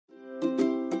Hey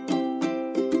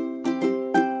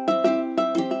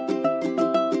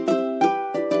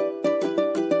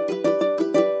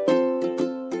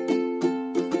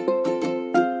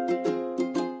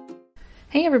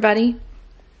everybody,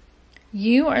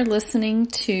 you are listening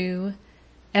to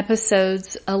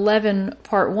episodes 11,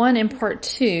 part 1 and part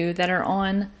 2 that are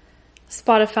on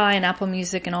Spotify and Apple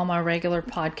Music and all my regular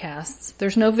podcasts.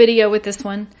 There's no video with this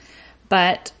one,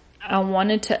 but I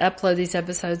wanted to upload these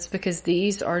episodes because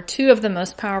these are two of the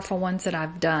most powerful ones that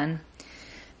I've done.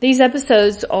 These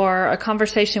episodes are a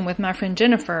conversation with my friend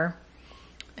Jennifer,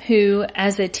 who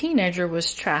as a teenager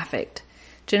was trafficked.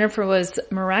 Jennifer was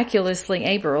miraculously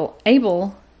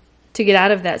able to get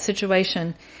out of that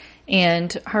situation,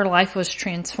 and her life was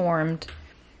transformed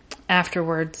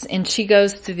afterwards. And she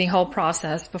goes through the whole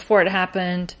process before it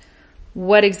happened,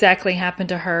 what exactly happened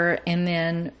to her, and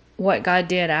then what God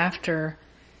did after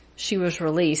she was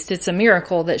released. It's a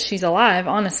miracle that she's alive,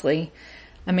 honestly.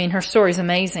 I mean, her story's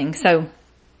amazing. So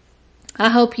I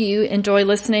hope you enjoy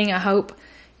listening. I hope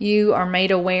you are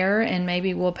made aware and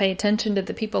maybe will pay attention to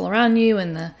the people around you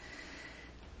and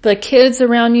the kids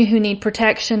around you who need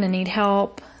protection and need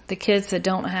help, the kids that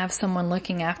don't have someone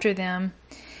looking after them.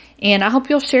 And I hope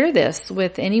you'll share this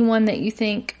with anyone that you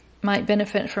think might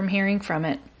benefit from hearing from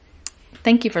it.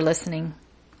 Thank you for listening.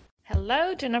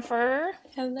 Hello, Jennifer.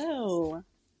 Hello.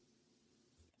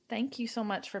 Thank you so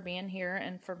much for being here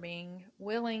and for being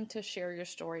willing to share your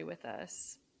story with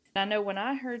us. I know when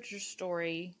I heard your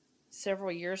story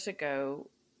several years ago,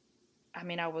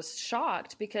 I was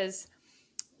shocked because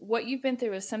what you've been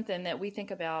through is something that we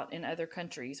think about in other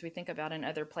countries. We think about in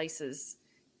other places.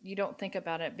 You don't think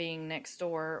about it being next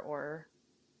door or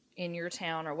in your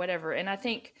town or whatever. And I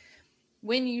think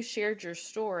when you shared your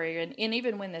story, and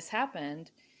even when this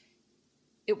happened,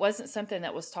 it wasn't something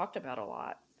that was talked about a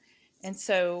lot. And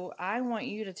so I want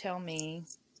you to tell me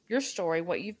your story,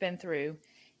 what you've been through.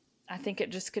 I think it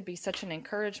just could be such an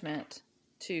encouragement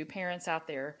to parents out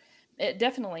there. It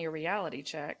definitely a reality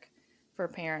check for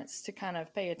parents to kind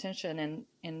of pay attention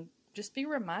and just be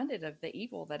reminded of the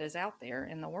evil that is out there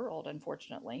in the world,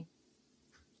 unfortunately.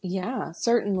 Yeah,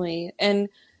 certainly. And,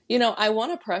 I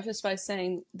want to preface by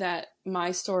saying that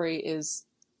my story is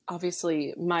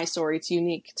obviously my story. It's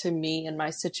unique to me and my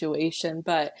situation,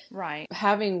 but right.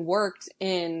 Having worked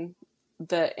in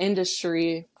the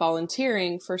industry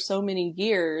volunteering for so many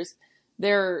years,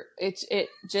 it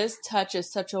just touches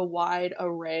such a wide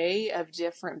array of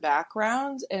different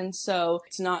backgrounds. And so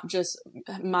it's not just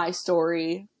my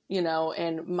story,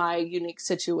 and my unique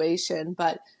situation,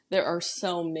 but there are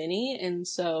so many. And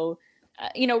so,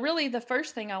 really the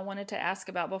first thing I wanted to ask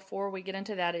about before we get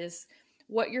into that is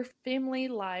what your family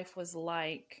life was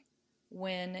like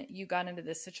when you got into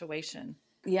this situation.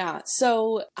 Yeah.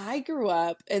 So I grew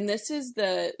up, and this is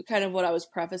the kind of what I was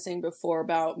prefacing before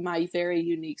about my very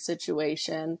unique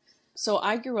situation. So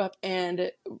I grew up,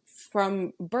 and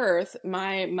from birth,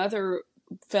 my mother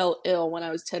fell ill when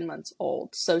I was 10 months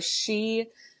old. So she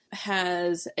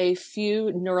has a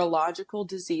few neurological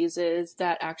diseases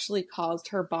that actually caused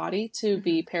her body to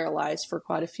be paralyzed for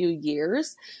quite a few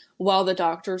years, while the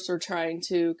doctors are trying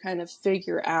to kind of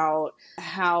figure out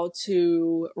how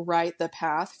to right the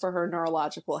path for her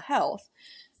neurological health.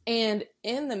 And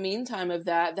in the meantime of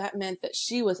that meant that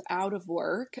she was out of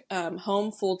work,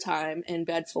 home full-time, in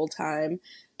bed full-time.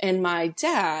 And my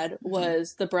dad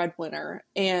was the breadwinner.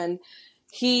 And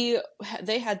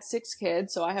they had 6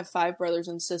 kids, so I have 5 brothers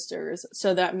and sisters.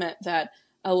 So that meant that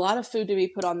a lot of food to be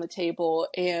put on the table.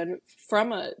 And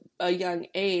from a young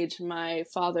age, my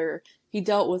father, he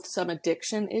dealt with some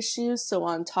addiction issues. So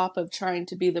on top of trying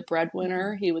to be the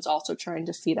breadwinner, he was also trying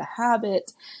to feed a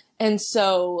habit. And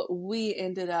so we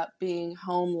ended up being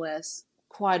homeless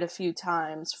quite a few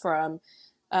times from,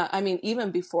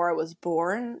 even before I was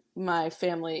born, my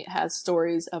family has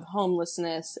stories of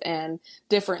homelessness and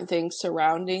different things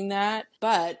surrounding that.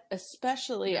 But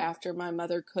especially after my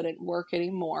mother couldn't work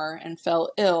anymore and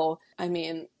fell ill,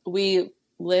 we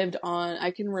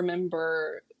I can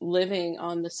remember living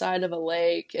on the side of a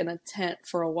lake in a tent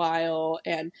for a while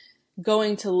and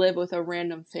going to live with a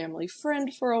random family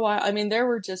friend for a while. There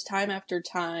were just time after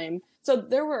time. So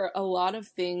there were a lot of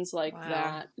things like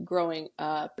that growing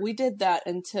up. We did that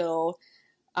until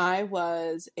I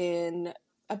was in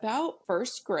about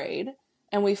first grade,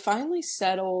 and we finally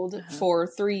settled for a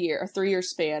 3-year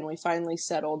span. We finally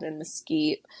settled in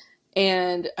Mesquite,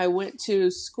 and I went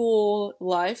to school.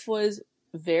 Life was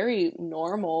very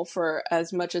normal for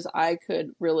as much as I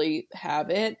could really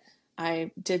have it.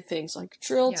 I did things like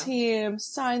drill Yeah. team,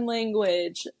 sign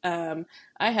language. I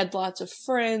had lots of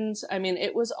friends. I mean,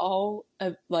 it was all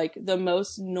like the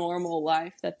most normal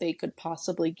life that they could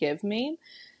possibly give me.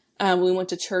 We went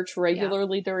to church Yeah.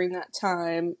 regularly during that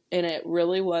time, and it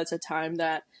really was a time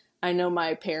that I know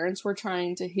my parents were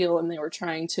trying to heal, and they were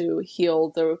trying to heal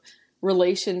the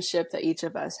relationship that each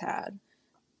of us had.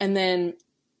 And then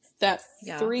that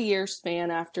Yeah. 3 year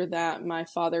span after that, my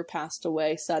father passed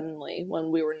away suddenly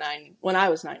when I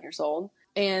was 9 years old.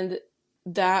 And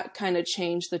that kind of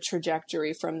changed the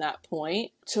trajectory from that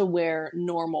point to where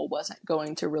normal wasn't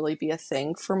going to really be a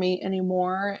thing for me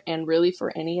anymore, and really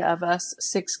for any of us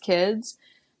 6 kids.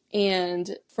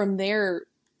 And from there,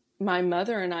 my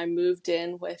mother and I moved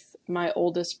in with my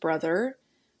oldest brother,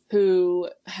 who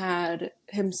had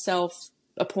himself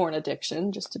a porn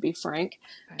addiction, just to be frank.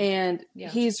 Okay. And Yeah.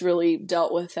 he's really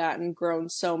dealt with that and grown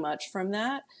so much from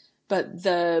that. But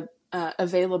the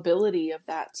availability of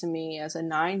that to me as a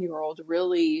 9-year-old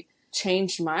really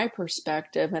changed my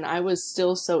perspective. And I was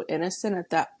still so innocent at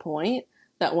that point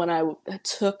that when I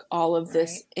took all of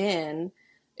this in,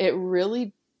 it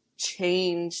really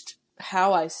changed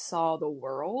how I saw the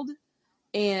world.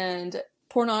 And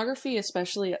pornography,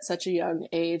 especially at such a young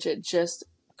age, it just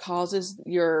causes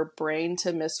your brain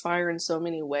to misfire in so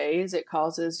many ways. It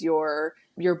causes your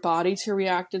body to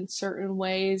react in certain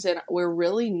ways, and we're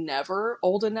really never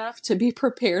old enough to be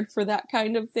prepared for that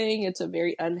kind of thing. It's a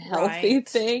very unhealthy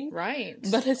thing. Right.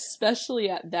 But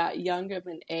especially at that young of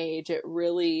an age, it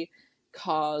really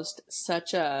caused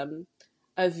such a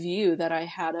view that I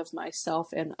had of myself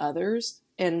and others,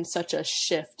 and such a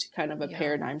shift, kind of a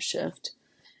paradigm shift.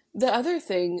 The other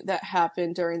thing that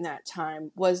happened during that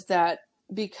time was that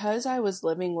because I was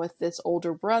living with this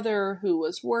older brother who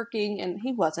was working, and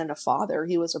he wasn't a father,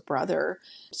 he was a brother.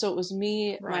 So it was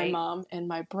me, my mom, and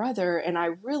my brother, and I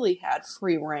really had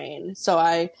free reign.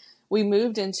 So we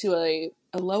moved into a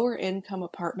lower income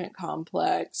apartment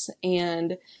complex,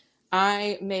 and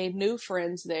I made new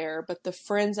friends there, but the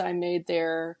friends I made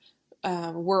there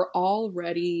were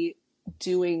already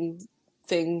doing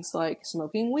things like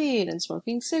smoking weed and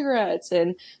smoking cigarettes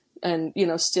and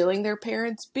stealing their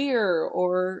parents' beer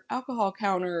or alcohol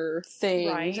counter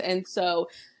things. And so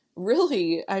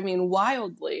really, I mean,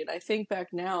 wildly, and I think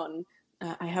back now, and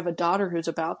I have a daughter who's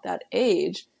about that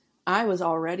age, I was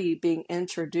already being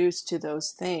introduced to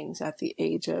those things at the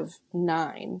age of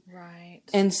 9.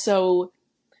 And so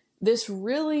this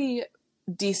really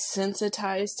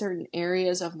desensitized certain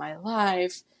areas of my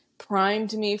life,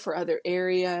 primed me for other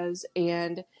areas,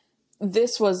 and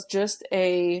this was just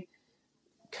a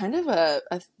kind of a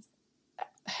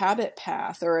habit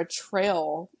path or a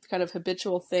trail, kind of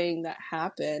habitual thing that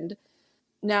happened.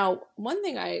 Now, one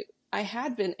thing I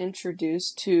had been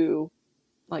introduced to,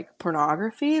 like,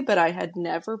 pornography, but I had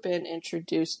never been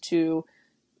introduced to,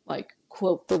 like,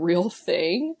 quote, the real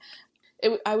thing.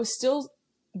 I was still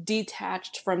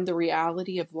detached from the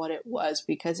reality of what it was,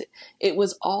 because it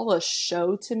was all a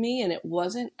show to me, and it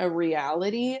wasn't a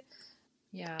reality.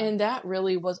 And that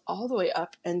really was all the way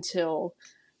up until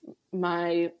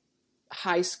my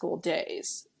high school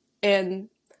days. And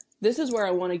this is where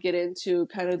I want to get into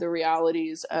kind of the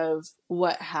realities of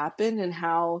what happened and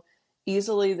how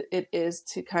easily it is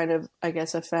to kind of, I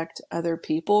guess, affect other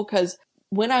people. Because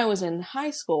when I was in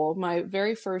high school, my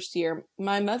very first year,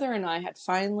 my mother and I had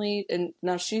finally, and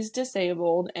now she's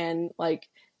disabled and like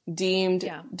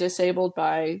deemed disabled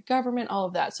by government, all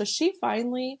of that. So she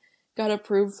finally got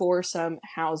approved for some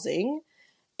housing.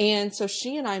 And so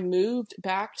she and I moved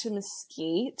back to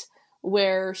Mesquite,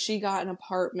 where she got an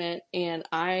apartment, and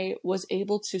I was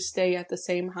able to stay at the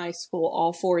same high school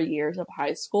all 4 years of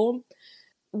high school,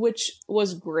 which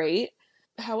was great.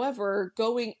 However,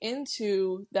 going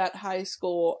into that high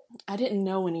school, I didn't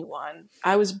know anyone.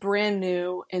 I was brand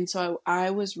new, and so I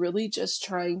was really just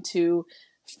trying to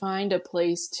find a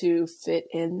place to fit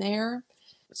in there.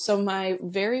 So my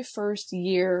very first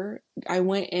year, I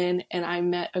went in and I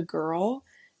met a girl,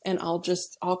 and I'll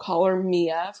call her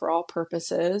Mia for all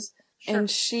purposes. Sure. And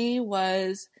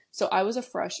so I was a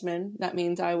freshman. That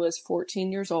means I was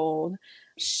 14 years old.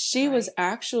 She was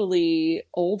actually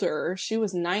older. She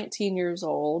was 19 years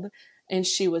old, and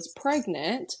she was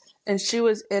pregnant, and she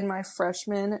was in my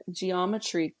freshman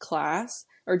geometry class,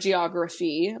 or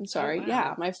geography. I'm sorry. Oh, wow.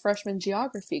 Yeah, my freshman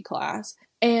geography class.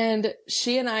 And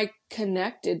she and I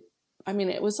connected. I mean,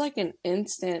 it was like an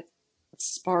instant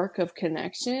spark of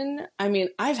connection. I mean,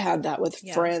 I've had that with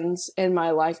friends in my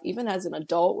life, even as an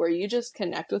adult, where you just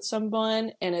connect with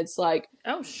someone and it's like,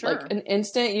 oh, sure, like an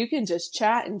instant, you can just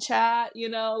chat,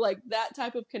 like that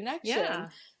type of connection. Yeah.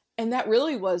 And that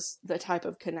really was the type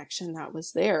of connection that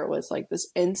was there, was like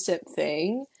this instant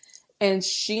thing. And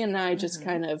she and I just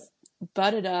kind of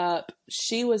butted up.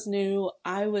 She was new.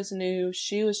 I was new.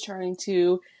 She was trying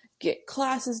to get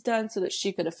classes done so that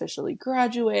she could officially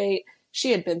graduate.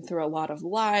 She had been through a lot of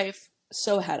life.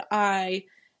 So had I.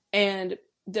 And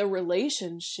the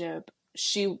relationship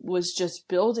she was just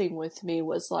building with me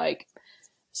was like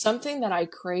something that I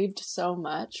craved so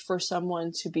much, for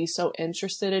someone to be so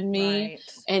interested in me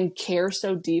and care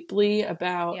so deeply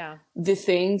about the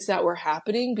things that were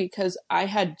happening, because I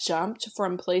had jumped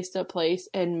from place to place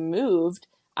and moved.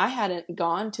 I hadn't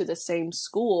gone to the same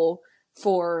school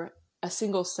for a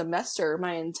single semester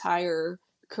my entire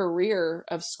career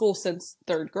of school since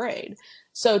third grade.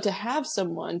 So to have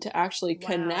someone to actually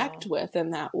connect with in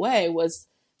that way was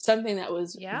something that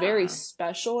was very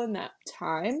special in that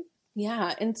time.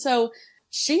 Yeah. And so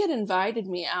she had invited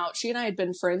me out. She and I had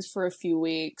been friends for a few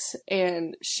weeks,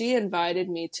 and she invited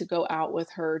me to go out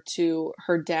with her to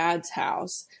her dad's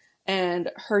house. And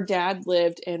her dad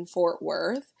lived in Fort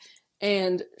Worth.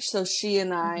 And so she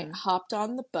and I hopped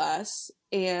on the bus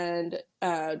and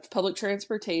public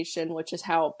transportation, which is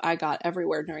how I got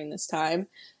everywhere during this time.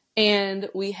 And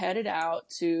we headed out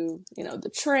to,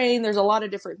 the train. There's a lot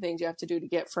of different things you have to do to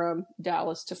get from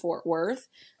Dallas to Fort Worth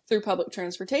through public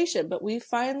transportation. But we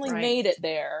finally made it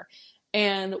there.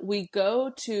 And we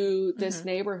go to this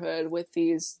neighborhood with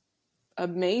these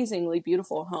amazingly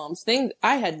beautiful homes.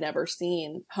 I had never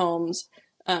seen homes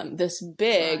this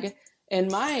big in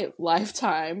my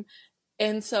lifetime.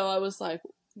 And so I was like,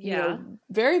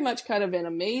 very much kind of in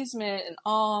amazement and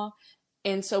awe.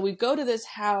 And so we go to this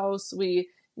house, we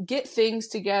get things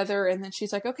together, and then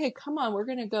she's like, okay, come on, we're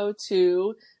going to go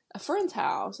to a friend's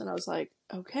house. And I was like,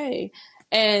 okay.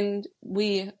 And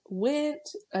we went,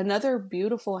 another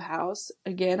beautiful house.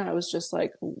 Again, I was just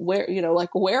like, where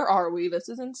are we? This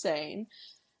is insane.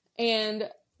 And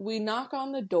we knock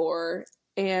on the door,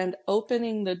 and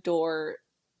opening the door,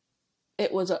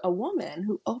 it was a woman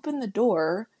who opened the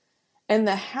door, and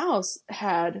the house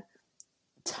had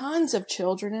tons of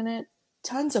children in it,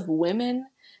 tons of women.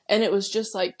 And it was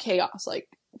just like chaos, like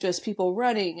just people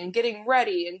running and getting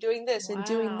ready and doing this and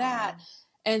doing that.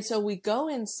 And so we go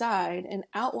inside, and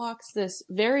out walks this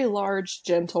very large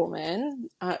gentleman.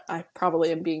 I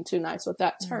probably am being too nice with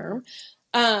that term.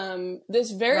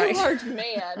 This very large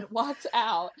man walks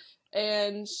out,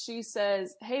 and she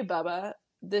says, hey, Bubba,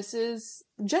 this is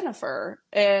Jennifer,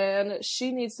 and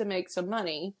she needs to make some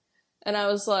money. And I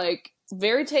was like,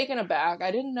 very taken aback.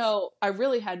 I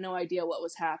really had no idea what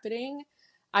was happening.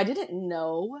 I didn't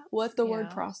know what the word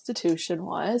prostitution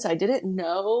was. I didn't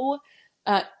know.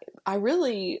 The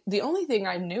only thing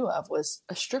I knew of was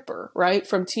a stripper, right?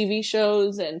 From TV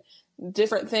shows and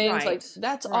different things. Like,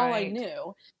 that's all I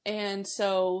knew. And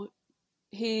so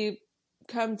he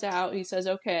comes out, he says,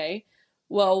 okay,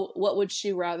 well, what would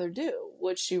she rather do?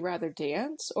 Would she rather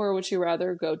dance, or would she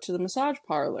rather go to the massage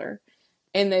parlor?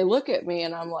 And they look at me,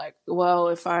 and I'm like, well,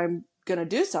 if I'm going to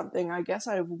do something, I guess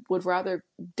I would rather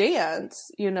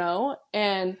dance,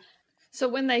 And so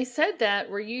when they said that,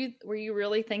 were you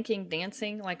really thinking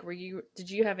dancing? Like, did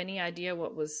you have any idea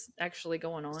what was actually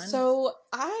going on? So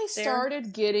I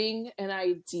started getting an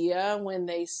idea when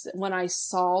I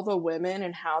saw the women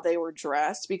and how they were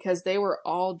dressed, because they were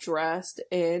all dressed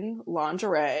in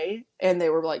lingerie, and they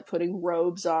were like putting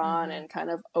robes on and kind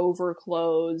of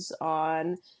overclothes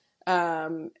on.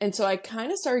 And so I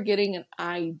kind of started getting an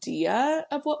idea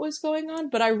of what was going on,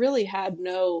 but I really had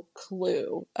no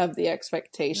clue of the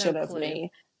expectation of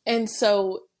me. And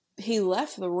so he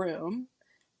left the room,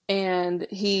 and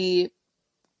he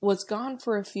was gone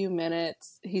for a few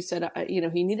minutes. He said,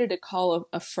 he needed to call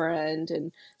a friend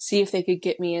and see if they could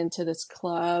get me into this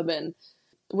club. And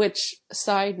which,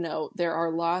 side note, there are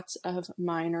lots of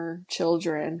minor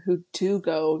children who do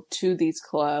go to these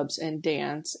clubs and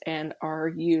dance and are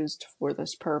used for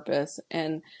this purpose.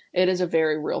 And it is a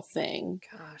very real thing.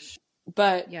 Gosh.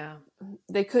 But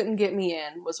they couldn't get me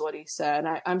in, was what he said.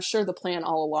 I'm sure the plan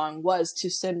all along was to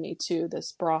send me to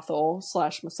this brothel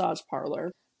 / massage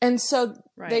parlor. And so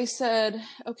they said,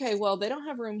 okay, well, they don't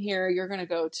have room here. You're going to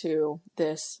go to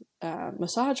this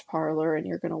massage parlor, and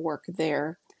you're going to work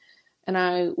there. And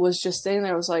I was just sitting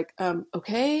there. I was like,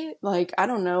 okay, like, I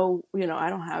don't know, I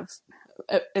don't have,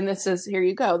 and this is, here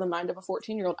you go, the mind of a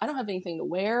 14-year-old. I don't have anything to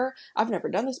wear. I've never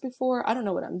done this before. I don't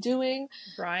know what I'm doing.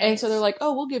 And so they're like,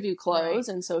 oh, we'll give you clothes.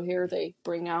 And so here they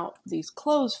bring out these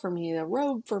clothes for me, a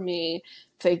robe for me.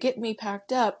 They get me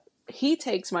packed up. He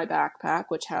takes my backpack,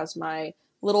 which has my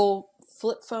little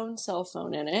flip phone, cell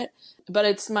phone in it, but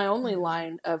it's my only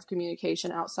line of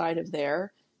communication outside of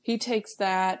there. He takes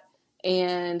that,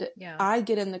 And Yeah. I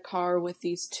get in the car with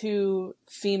these two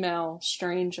female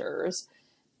strangers,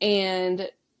 and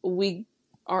we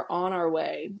are on our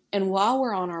way. And while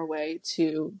we're on our way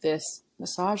to this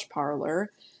massage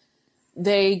parlor,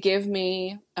 they give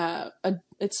me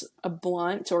it's a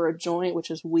blunt or a joint,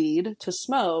 which is weed, to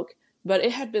smoke, but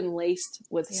it had been laced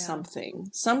with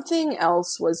something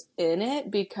else was in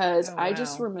it, because I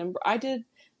just wow. remember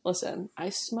listen, I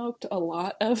smoked a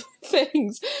lot of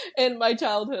things in my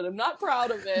childhood. I'm not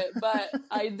proud of it, but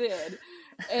I did.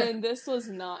 And this was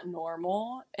not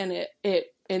normal. And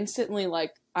it instantly,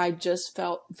 like, I just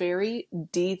felt very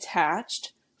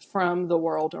detached from the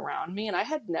world around me. And I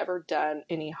had never done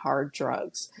any hard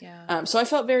drugs. Yeah. So I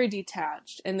felt very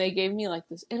detached. And they gave me like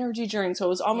this energy drink. So it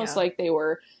was almost like they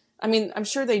were, I mean, I'm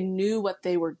sure they knew what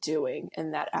they were doing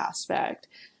in that aspect.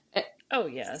 Oh,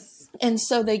 yes. And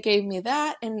so they gave me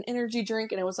that and an energy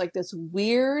drink, and it was like this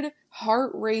weird,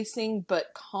 heart racing,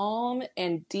 but calm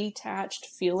and detached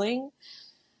feeling.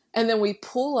 And then we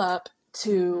pull up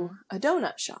to a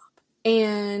donut shop,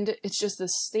 and it's just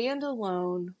this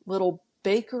standalone little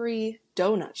bakery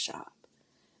donut shop.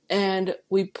 And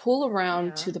we pull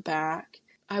around to the back.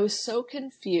 I was so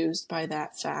confused by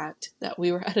that fact that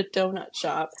we were at a donut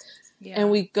shop. Yeah. And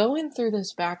we go in through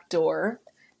this back door,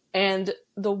 and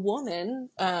the woman,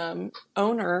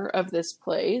 owner of this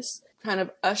place, kind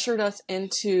of ushered us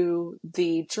into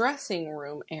the dressing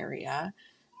room area.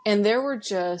 And there were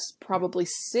just probably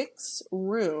 6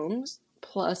 rooms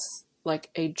plus like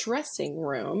a dressing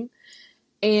room.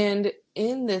 And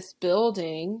in this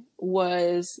building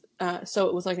was, so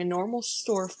it was like a normal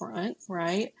storefront,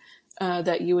 right?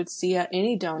 That you would see at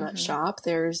any donut shop.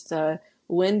 There's the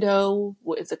window,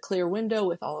 it's a clear window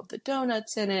with all of the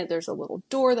donuts in it. There's a little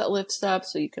door that lifts up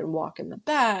so you can walk in the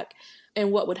back.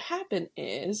 And what would happen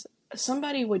is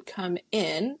somebody would come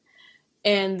in,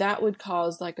 and that would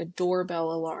cause like a doorbell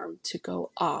alarm to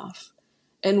go off.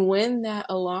 And when that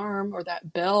alarm or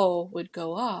that bell would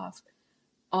go off,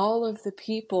 all of the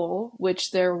people,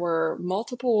 which there were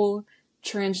multiple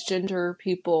transgender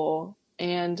people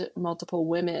and multiple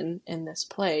women in this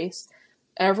place,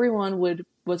 everyone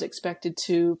was expected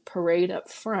to parade up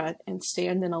front and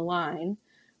stand in a line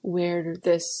where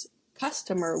this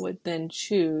customer would then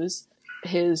choose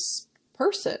his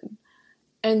person.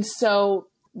 And so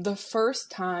the first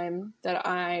time that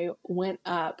I went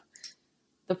up,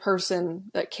 the person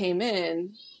that came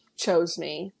in chose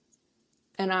me,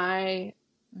 and I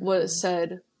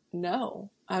said no.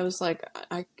 I was like,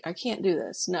 I can't do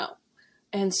this. No.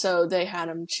 And so they had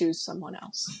him choose someone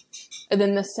else. And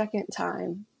then the second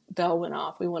time, bell went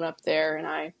off. We went up there, and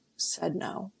I said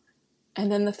no.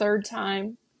 And then the third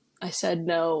time, I said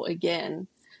no again.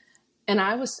 And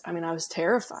I was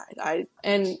terrified.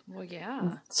 Well,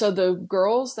 yeah. So the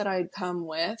girls that I'd come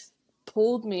with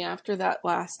pulled me after that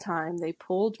last time. They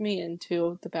pulled me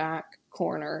into the back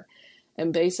corner,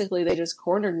 and basically they just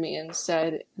cornered me and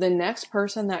said, the next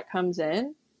person that comes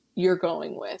in, you're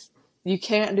going with. You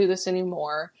can't do this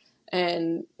anymore.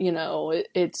 And, you know,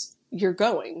 you're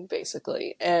going,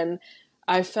 basically. And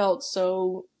I felt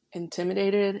so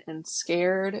intimidated and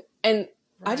scared. And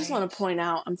I just want to point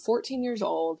out, I'm 14 years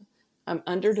old. I'm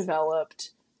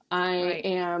underdeveloped. I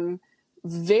am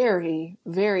very,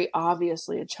 very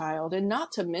obviously a child. And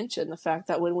not to mention the fact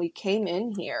that when we came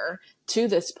in here to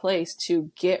this place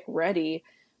to get ready,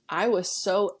 I was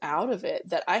so out of it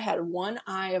that I had one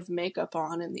eye of makeup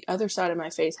on and the other side of my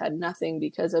face had nothing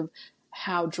because of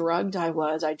how drugged I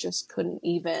was. I just couldn't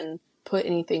even put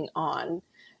anything on.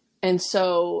 And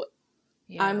so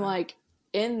I'm like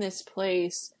in this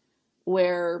place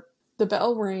where the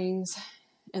bell rings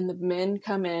and the men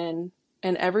come in,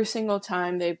 and every single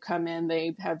time they've come in,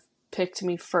 they have picked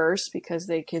me first because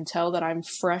they can tell that I'm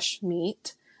fresh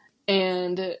meat.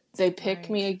 And they pick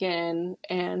me again,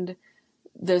 and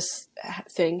this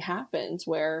thing happens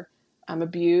where I'm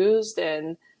abused,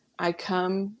 and I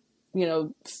come,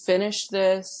 finish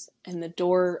this, and the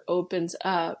door opens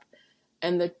up,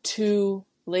 and the 2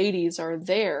 ladies are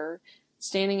there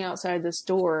standing outside this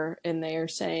door, and they are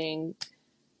saying,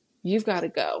 "You've got to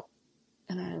go."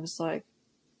 And I was like,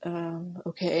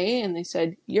 okay. And they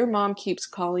said, "Your mom keeps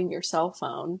calling your cell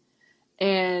phone,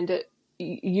 and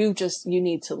you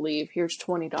need to leave. Here's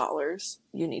 $20.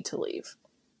 You need to leave."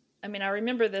 I mean, I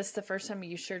remember this the first time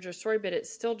you shared your story, but it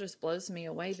still just blows me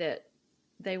away that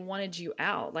they wanted you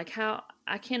out. Like, how,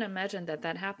 I can't imagine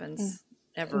that happens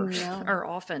ever or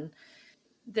often,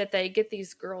 that they get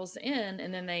these girls in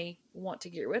and then they want to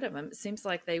get rid of them. It seems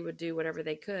like they would do whatever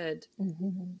they could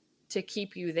to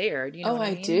keep you there. Do you know what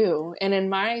I mean? I do. And in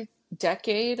my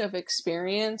decade of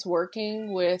experience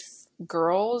working with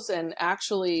girls and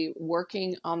actually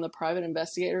working on the private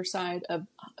investigator side of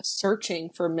searching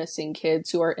for missing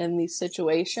kids who are in these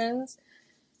situations,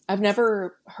 I've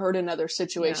never heard another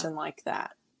situation like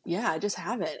that. Yeah, I just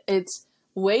haven't. It's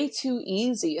way too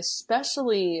easy,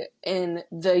 especially in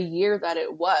the year that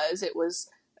it was.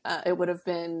 It would have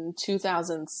been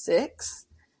 2006.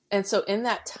 And so in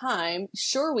that time,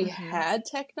 sure, we had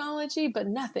technology, but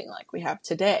nothing like we have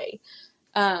today.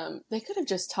 They could have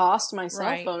just tossed my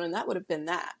cell phone and that would have been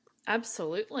that.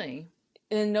 Absolutely.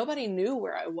 And nobody knew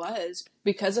where I was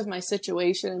because of my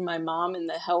situation and my mom and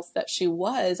the health that she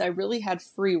was. I really had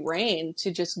free reign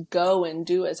to just go and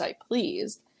do as I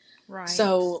pleased. Right.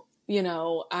 So, you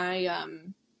know,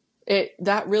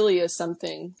 that really is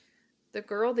something. The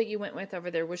girl that you went with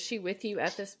over there, was she with you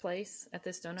at this place, at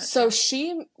this donut shop? So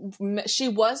she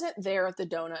wasn't there at the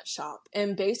donut shop.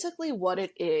 And basically what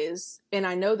it is, and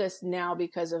I know this now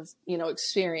because of, you know,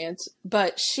 experience,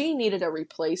 but she needed a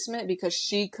replacement because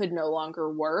she could no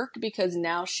longer work because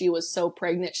now she was so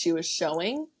pregnant, she was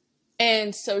showing.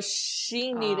 And so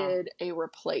she needed a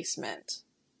replacement.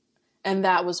 And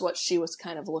that was what she was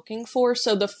kind of looking for.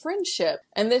 So the friendship,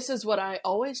 and this is what I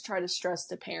always try to stress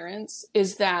to parents,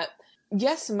 is that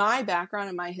yes, my background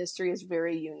and my history is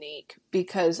very unique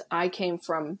because I came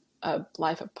from a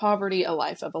life of poverty, a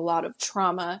life of a lot of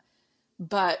trauma.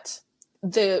 But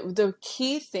the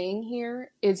key thing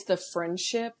here is the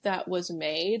friendship that was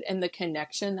made and the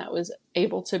connection that was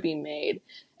able to be made.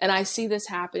 And I see this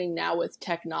happening now with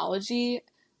technology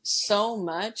so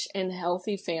much in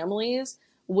healthy families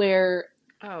where,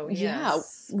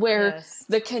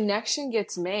 the connection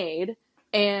gets made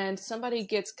and somebody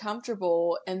gets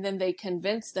comfortable and then they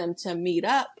convince them to meet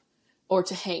up or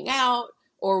to hang out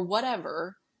or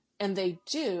whatever. And they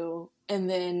do. And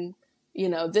then, you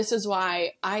know, this is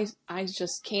why I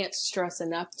just can't stress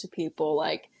enough to people,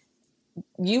 like,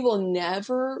 you will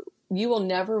never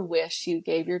wish you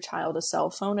gave your child a cell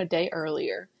phone a day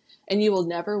earlier. And you will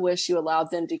never wish you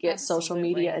allowed them to get social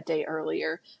media a day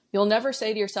earlier. You'll never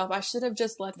say to yourself, I should have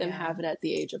just let them have it at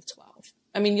the age of 12.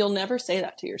 I mean, you'll never say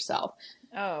that to yourself.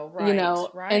 Oh, right. You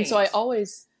know, and so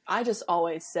I just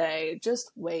always say,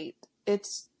 just wait.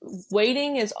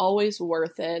 Waiting is always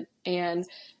worth it. And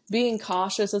being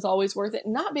cautious is always worth it.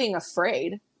 Not being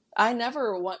afraid. I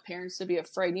never want parents to be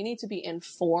afraid. You need to be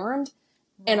informed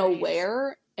and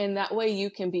aware. And that way you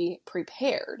can be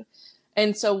prepared.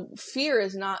 And so fear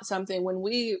is not something, when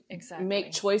we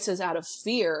make choices out of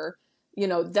fear, you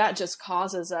know, that just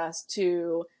causes us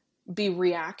to be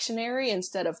reactionary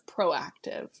instead of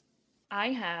proactive.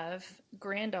 I have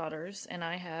granddaughters and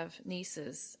I have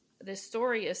nieces. This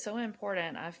story is so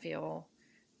important, I feel,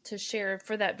 to share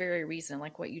for that very reason,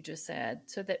 like what you just said,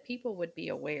 so that people would be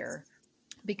aware,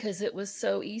 because it was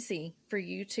so easy for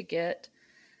you to get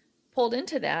pulled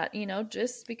into that, you know,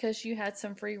 just because you had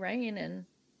some free reign, and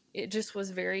it just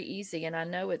was very easy. And I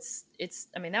know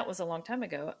I mean, that was a long time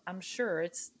ago. I'm sure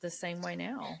it's the same way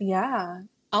now. Yeah.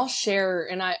 I'll share,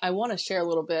 and I want to share a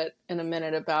little bit in a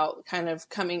minute about kind of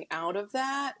coming out of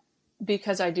that,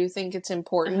 because I do think it's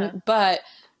important. But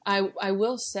I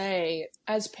will say,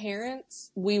 as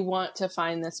parents, we want to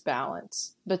find this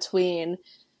balance between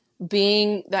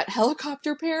being that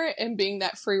helicopter parent and being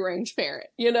that free range parent.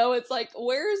 You know, it's like,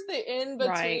 where's the in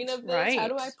between of this? How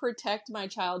do I protect my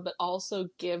child, but also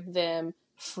give them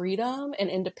freedom and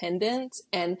independence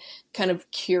and kind of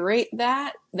curate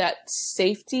that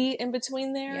safety in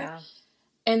between there? Yeah.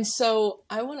 And so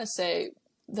I want to say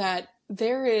that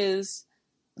there's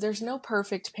no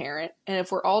perfect parent. And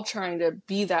if we're all trying to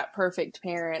be that perfect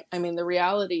parent, I mean, the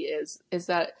reality is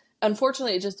that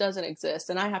unfortunately it just doesn't exist.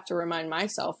 And I have to remind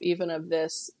myself even of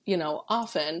this, you know,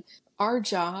 often. Our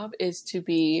job is to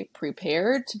be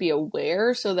prepared, to be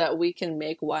aware so that we can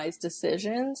make wise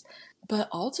decisions. But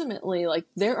ultimately, like,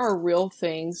 there are real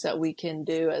things that we can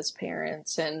do as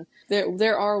parents, and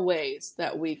there are ways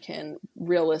that we can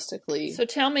realistically. So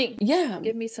tell me,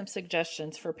 give me some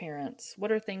suggestions for parents.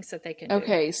 What are things that they can do?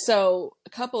 Okay, so a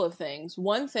couple of things.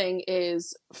 One thing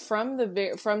is from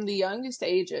the youngest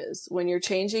ages, when you're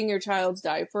changing your child's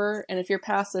diaper, and if you're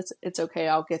past this, it's okay,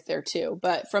 I'll get there too.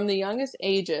 But from the youngest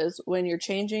ages, when you're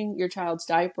changing your child's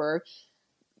diaper,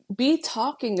 be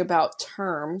talking about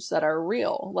terms that are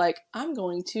real. Like, I'm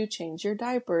going to change your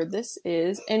diaper.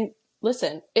 And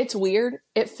listen, it's weird.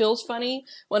 It feels funny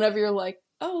whenever you're like,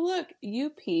 oh, look, you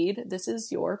peed. This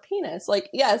is your penis. Like,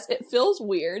 yes, it feels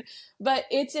weird, but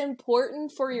it's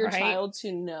important for your child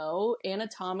to know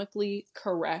anatomically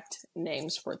correct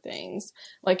names for things.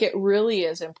 Like, it really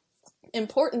is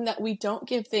important that we don't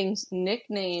give things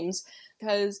nicknames,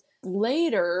 because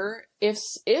later,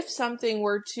 if something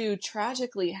were to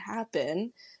tragically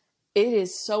happen, it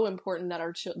is so important that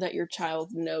that your child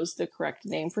knows the correct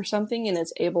name for something and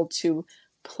is able to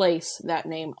place that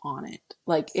name on it.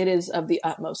 Like, it is of the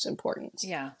utmost importance.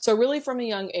 Yeah. So really from a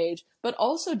young age, but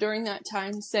also during that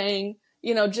time saying,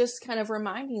 just kind of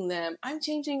reminding them, I'm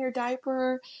changing your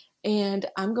diaper and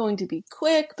I'm going to be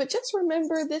quick, but just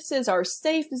remember, this is our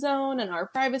safe zone and our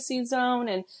privacy zone,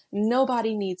 and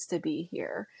nobody needs to be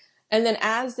here. And then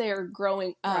as they're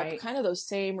growing up, Right. kind of those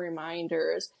same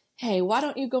reminders. Hey, why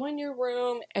don't you go in your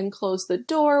room and close the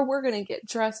door? We're going to get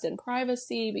dressed in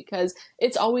privacy, because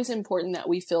it's always important that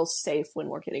we feel safe when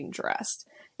we're getting dressed.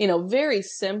 Very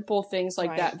simple things like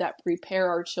Right. that prepare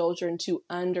our children to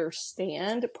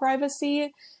understand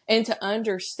privacy and to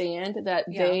understand that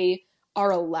they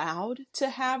are allowed to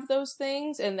have those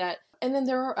things, and then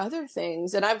there are other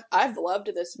things. And I've loved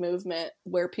this movement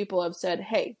where people have said,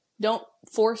 hey, don't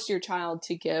force your child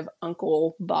to give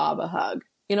Uncle Bob a hug.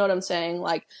 You know what I'm saying?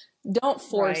 Like, don't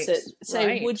force it.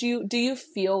 Say, do you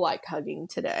feel like hugging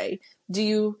today? Do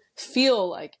you feel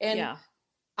like, and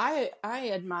I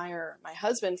admire my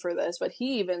husband for this, but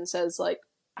he even says, like,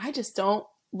 I just don't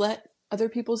let other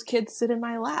people's kids sit in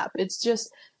my lap. It's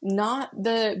just not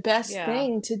the best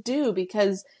thing to do,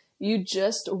 because you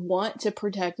just want to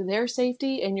protect their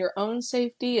safety and your own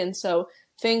safety. And so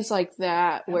things like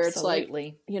that, where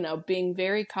Absolutely. it's like, being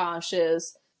very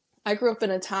cautious. I grew up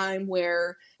in a time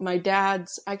where I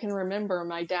can remember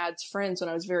my dad's friends when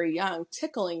I was very young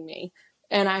tickling me,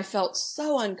 and I felt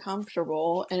so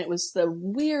uncomfortable, and it was the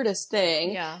weirdest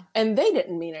thing. Yeah. And they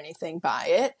didn't mean anything by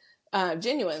it,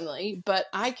 genuinely, but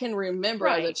I can remember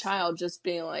as a child just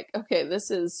being like, okay,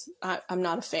 I'm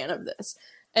not a fan of this.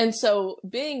 And so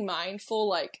being mindful,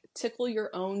 like, tickle your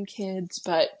own kids,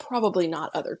 but probably not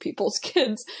other people's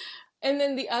kids. And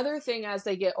then the other thing, as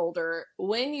they get older,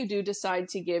 when you do decide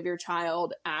to give your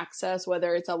child access,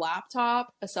 whether it's a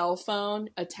laptop, a cell phone,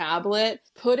 a tablet,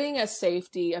 putting a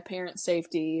parent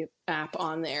safety app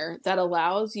on there that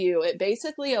it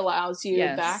basically allows you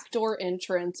backdoor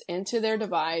entrance into their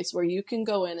device, where you can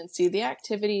go in and see the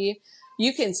activity.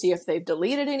 You can see if they've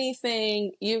deleted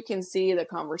anything. You can see the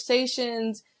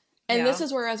conversations. And this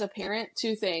is where, as a parent,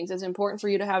 two things. It's important for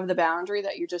you to have the boundary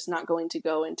that you're just not going to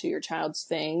go into your child's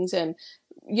things and,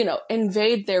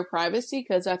 invade their privacy,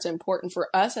 because that's important for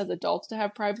us as adults to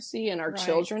have privacy and our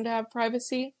children to have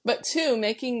privacy. But two,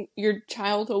 making your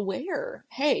child aware.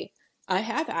 Hey, I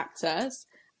have access.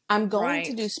 I'm going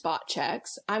to do spot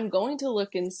checks. I'm going to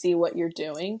look and see what you're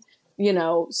doing.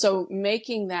 So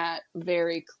making that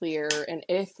very clear, and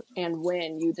if and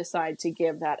when you decide to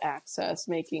give that access,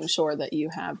 making sure that you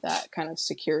have that kind of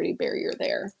security barrier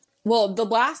there. Well, the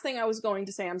last thing I was going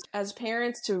to say, as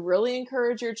parents, to really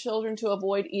encourage your children to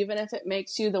avoid, even if it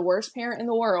makes you the worst parent in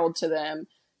the world to them,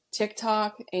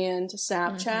 TikTok and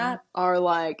Snapchat are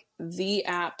like the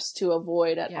apps to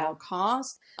avoid at all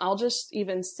costs. I'll just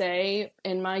even say,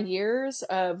 in my years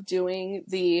of doing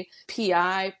the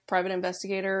PI, private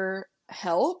investigator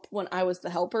help, when I was the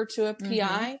helper to a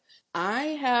PI, I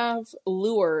have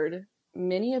lured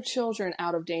many of children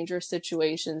out of dangerous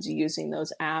situations using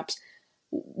those apps,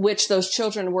 which those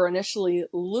children were initially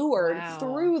lured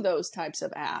through those types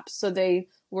of apps. So they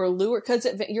were lured, because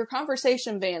your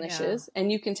conversation vanishes,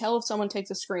 and you can tell if someone takes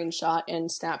a screenshot in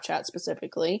Snapchat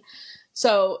specifically.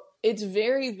 So it's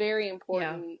very, very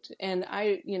important. And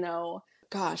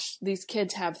gosh, these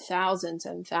kids have thousands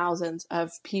and thousands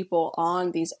of people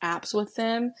on these apps with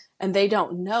them, and they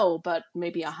don't know but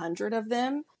maybe 100 of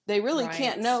them. They really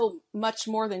can't know much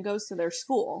more than goes to their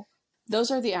school.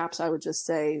 Those are the apps I would just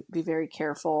say be very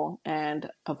careful and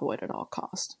avoid at all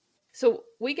cost. So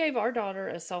we gave our daughter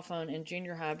a cell phone in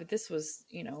junior high, but this was,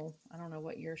 I don't know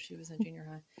what year she was in junior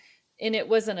high. And it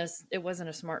wasn't a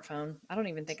smartphone. I don't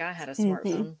even think I had a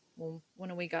smartphone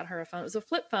when we got her a phone. It was a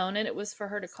flip phone, and it was for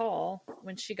her to call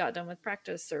when she got done with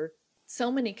practice. Or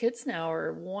so many kids now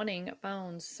are wanting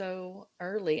phones so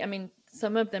early. I mean,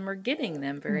 some of them are getting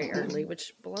them very early,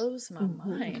 which blows my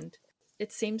mind.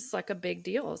 It seems like a big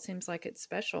deal. It seems like it's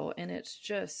special, and it's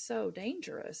just so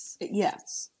dangerous.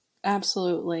 Yes,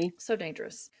 absolutely. So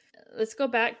dangerous. Let's go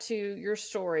back to your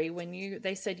story when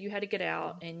they said you had to get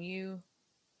out, and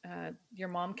your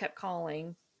mom kept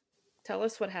calling. Tell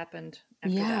us what happened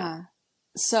after that.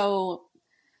 So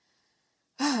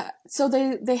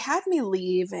they had me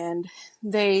leave, and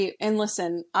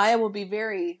listen, I will be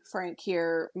very frank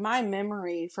here. My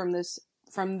memory from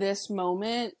this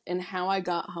moment and how I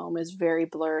got home is very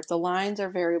blurred. The lines are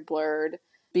very blurred.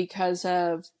 because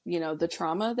of, the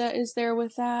trauma that is there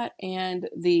with that and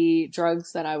the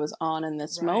drugs that I was on in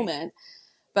this moment.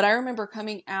 But I remember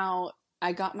coming out,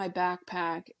 I got my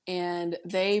backpack and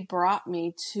they brought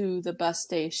me to the bus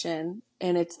station,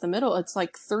 and it's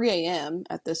like 3 a.m.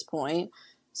 at this point.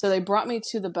 So they brought me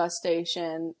to the bus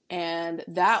station, and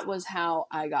that was how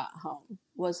I got home,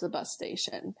 was the bus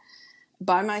station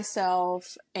by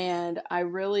myself. And I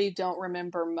really don't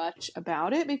remember much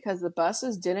about it because the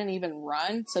buses didn't even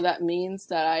run. So that means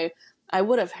that I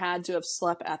would have had to have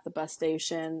slept at the bus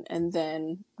station and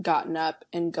then gotten up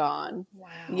and gone. Wow.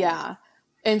 Yeah.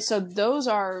 And so those,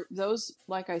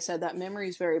 like I said, that memory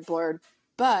is very blurred.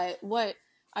 But what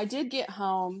I did get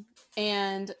home,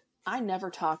 and I never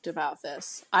talked about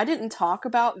this. I didn't talk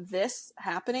about this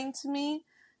happening to me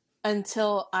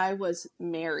until I was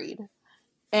married.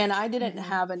 And I didn't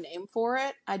have a name for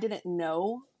it. I didn't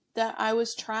know that I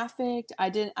was trafficked.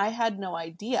 I had no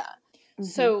idea.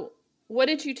 So what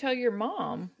did you tell your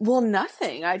mom? Well,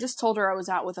 nothing. I just told her I was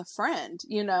out with a friend,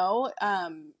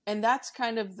 and that's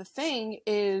kind of the thing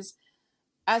is,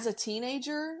 as a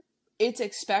teenager, it's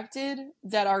expected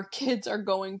that our kids are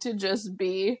going to just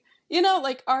be,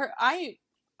 like I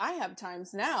have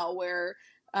times now where,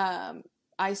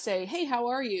 I say, hey, how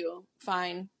are you?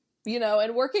 Fine.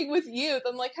 And working with youth,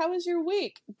 I'm like, how was your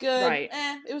week? Good. Right.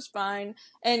 It was fine.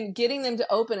 And getting them to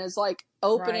open is like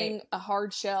opening a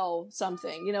hard shell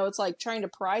something. It's like trying to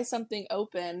pry something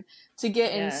open to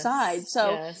get inside.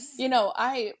 So,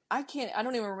 I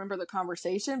don't even remember the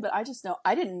conversation, but I just know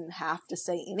I didn't have to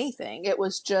say anything. It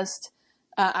was just,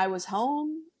 I was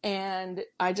home and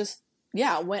I just,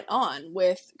 went on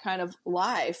with kind of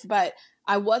life. But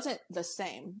I wasn't the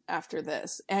same after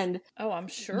this. And I'm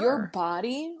sure your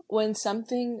body, when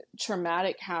something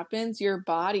traumatic happens, your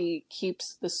body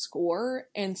keeps the score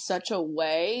in such a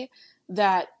way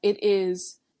that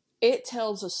it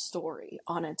tells a story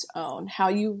on its own. How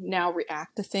you now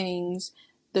react to things,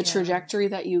 the trajectory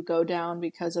that you go down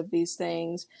because of these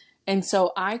things. And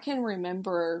so I can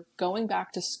remember going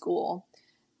back to school,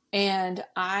 and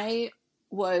I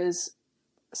was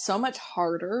so much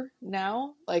harder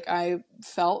now. Like I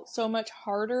felt so much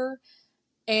harder.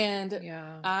 And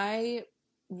I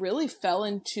really fell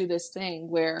into this thing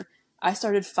where I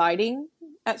started fighting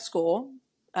at school,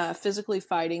 physically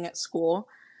fighting at school.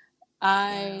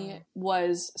 I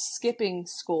was skipping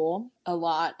school a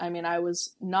lot. I mean, I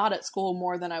was not at school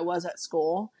more than I was at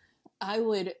school. I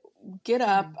would get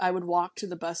up, I would walk to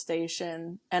the bus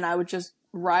station, and I would just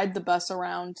ride the bus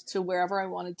around to wherever I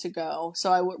wanted to go.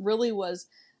 So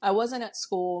I wasn't at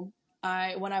school.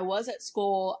 When I was at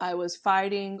school, I was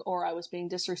fighting or I was being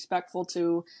disrespectful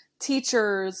to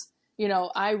teachers.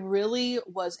 I really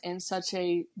was in such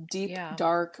a deep,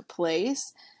 dark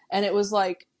place. And it was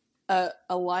like a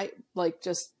light, like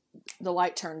just the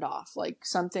light turned off, like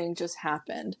something just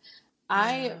happened.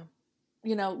 I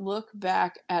look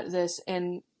back at this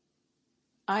and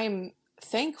I'm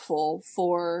thankful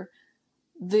for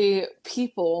the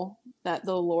people that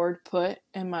the Lord put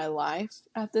in my life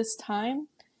at this time,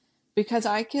 because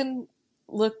I can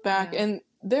look back and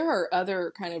there are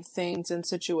other kind of things and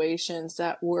situations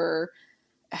that were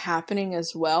happening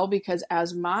as well, because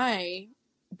as my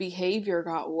behavior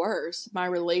got worse, my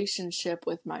relationship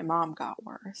with my mom got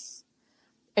worse.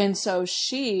 And so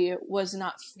she was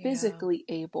not physically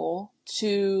able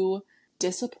to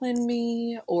discipline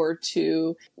me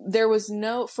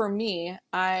for me,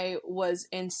 I was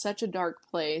in such a dark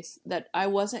place that I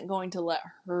wasn't going to let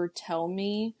her tell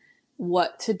me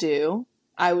what to do.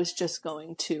 I was just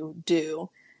going to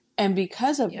do. And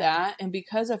because of that, and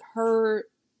because of her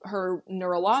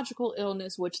neurological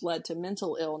illness, which led to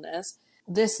mental illness,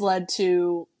 this led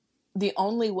to the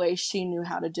only way she knew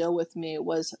how to deal with me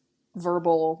was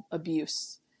verbal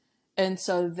abuse. And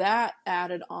so that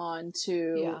added on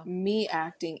to me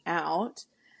acting out.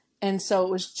 And so it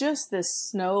was just this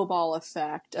snowball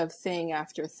effect of thing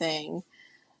after thing.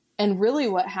 And really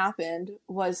what happened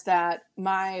was that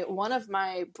one of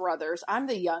my brothers, I'm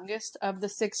the youngest of the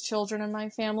 6 children in my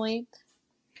family.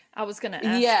 I was going to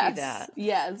ask you that.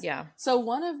 Yes. Yeah. So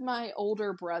one of my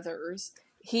older brothers,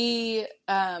 he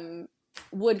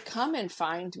would come and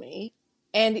find me,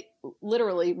 and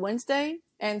literally Wednesday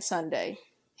and Sunday,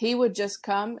 he would just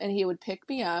come and he would pick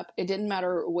me up. It didn't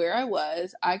matter where I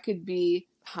was. I could be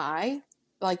high.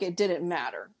 Like, it didn't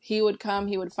matter. He would come,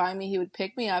 he would find me, he would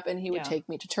pick me up, and he would take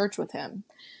me to church with him.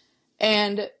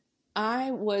 And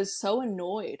I was so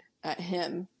annoyed at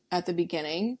him at the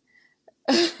beginning.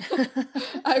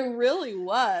 I really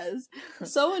was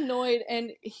so annoyed.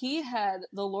 And the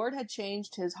Lord had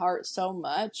changed his heart so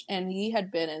much, and he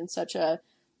had been in such a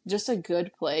just a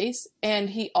good place. And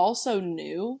he also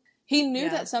he knew Yeah.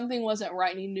 that something wasn't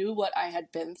right. And he knew what I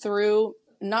had been through,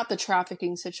 not the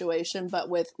trafficking situation, but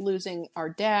with losing our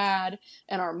dad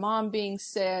and our mom being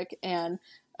sick, and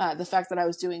the fact that I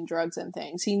was doing drugs and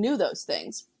things. He knew those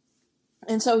things.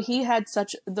 And so he had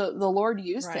the Lord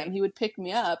used him. Right. He would pick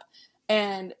me up,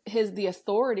 and the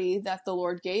authority that the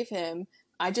Lord gave him,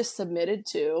 I just submitted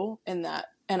to in that.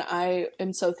 And I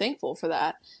am so thankful for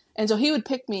that. And so he would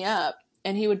pick me up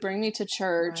and he would bring me to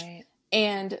church. Right.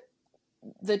 And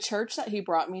the church that he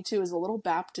brought me to is a little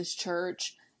Baptist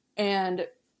church, and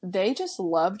they just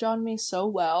loved on me so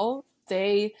well.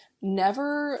 They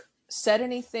never said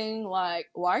anything like,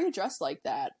 "Why are you dressed like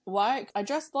that?" Why I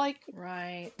dressed like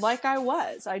Right. I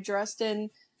was. I dressed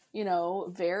in,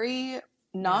 very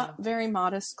not very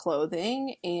modest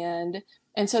clothing, and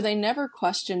so they never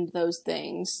questioned those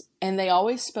things, and they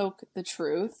always spoke the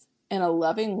truth in a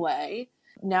loving way.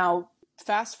 Now,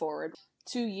 fast forward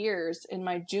 2 years, in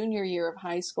my junior year of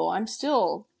high school, I'm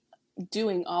still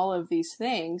doing all of these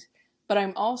things, but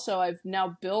I've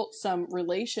now built some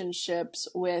relationships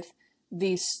with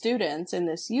these students in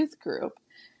this youth group.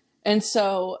 And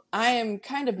so I am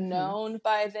kind of known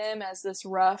by them as this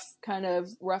rough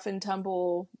and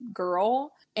tumble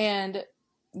girl. And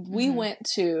we I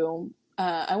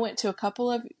went to a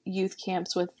couple of youth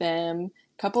camps with them,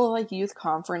 a couple of like youth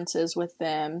conferences with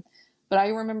them. But I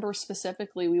remember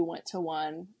specifically we went to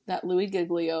one that Louis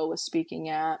Giglio was speaking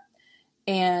at.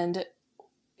 And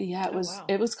yeah,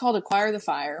 it was called Acquire the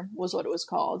Fire was what it was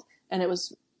called. And it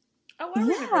was, Oh, I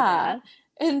remember that.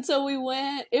 And so we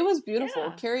went. It was beautiful.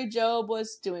 Yeah. Carrie Job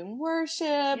was doing worship.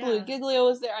 Yeah. Louis Giglio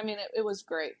was there. I mean, it was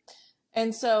great.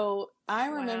 And so I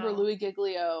remember Louis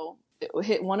Giglio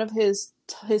hit one of his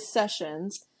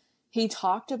sessions. He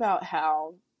talked about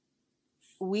how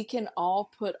we can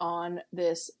all put on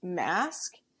this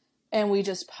mask and we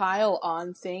just pile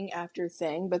on thing after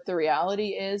thing. But the reality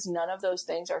is none of those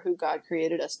things are who God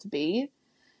created us to be.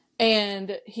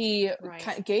 And he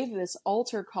gave this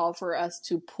altar call for us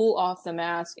to pull off the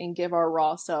mask and give our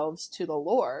raw selves to the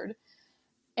Lord.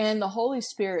 And the Holy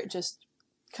Spirit just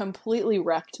completely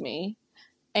wrecked me.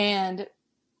 And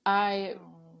I,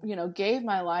 gave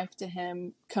my life to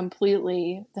him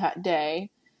completely that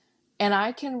day. And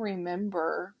I can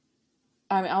remember,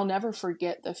 I'll never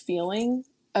forget the feeling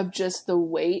of just the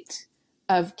weight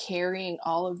of carrying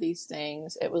all of these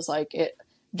things. It was like it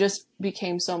just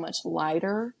became so much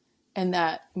lighter in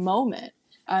that moment.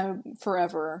 I'm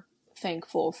forever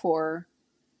thankful for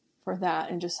that,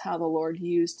 and just how the Lord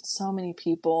used so many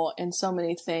people and so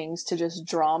many things to just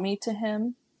draw me to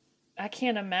him. I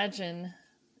can't imagine.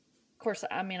 Of course,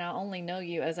 I mean, I only know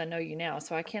you as I know you now,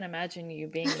 so I can't imagine you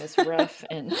being this rough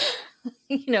and,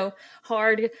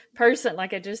 hard person.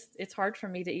 Like it's hard for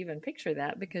me to even picture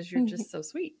that because you're just so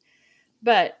sweet.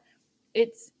 But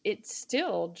it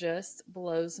still just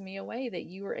blows me away that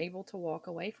you were able to walk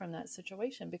away from that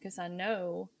situation, because I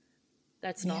know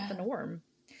that's not the norm.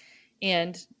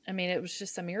 And I mean, it was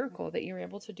just a miracle that you were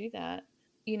able to do that.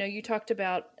 You talked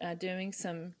about doing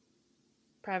some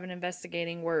private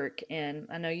investigating work, and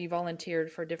I know you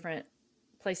volunteered for different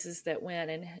places that went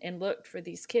and looked for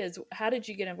these kids. How did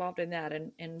you get involved in that,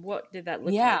 and what did that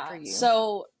look like for you?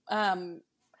 So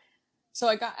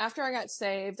after I got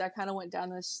saved, I kind of went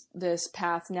down this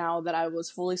path now that I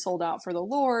was fully sold out for the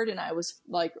Lord, and I was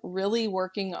like really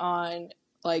working on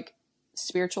like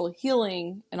spiritual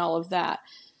healing and all of that.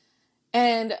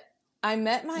 And I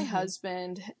met my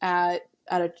husband at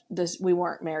this. We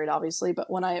weren't married, obviously, but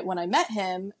when I met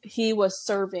him, he was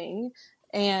serving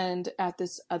and at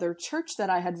this other church that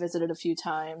I had visited a few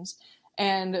times.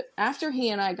 And after he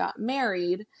and I got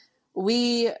married,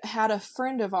 we had a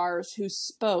friend of ours who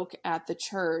spoke at the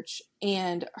church,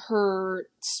 and her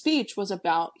speech was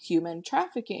about human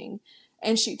trafficking,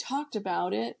 and she talked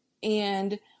about it.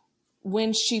 And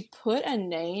when she put a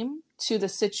name to the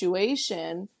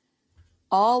situation,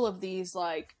 all of these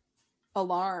like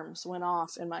alarms went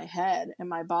off in my head and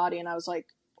my body. And I was like,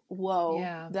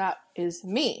 whoa, that is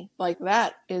me. Like,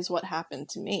 that is what happened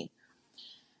to me.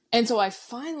 And so I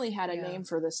finally had a name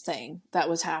for this thing that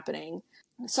was happening.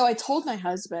 So I told my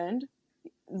husband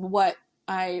what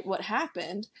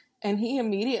happened, and he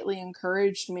immediately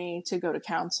encouraged me to go to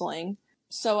counseling.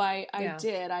 So I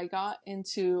did. I got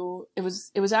into,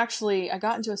 I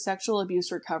got into a sexual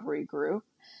abuse recovery group.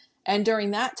 And during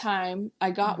that time,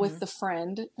 I got with the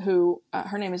friend who,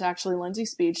 her name is actually Lindsay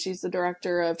Speed. She's the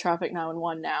director of Trafficked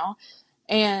 911 now.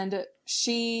 And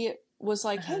she was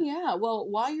like, hey, well,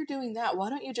 while you're doing that,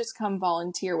 why don't you just come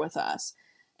volunteer with us?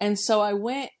 And so I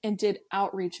went and did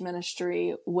outreach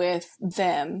ministry with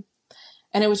them.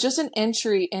 And it was just an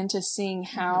entry into seeing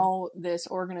how this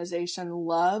organization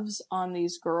loves on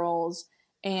these girls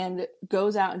and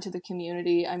goes out into the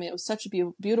community. I mean, it was such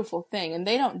a beautiful thing. And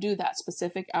they don't do that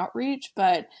specific outreach,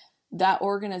 but that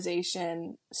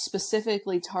organization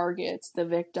specifically targets the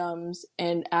victims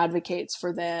and advocates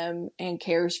for them and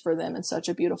cares for them in such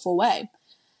a beautiful way.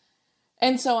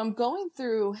 And so I'm going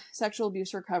through sexual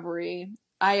abuse recovery.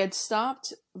 I had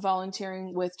stopped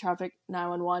volunteering with Trafficked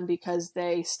 911 because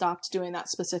they stopped doing that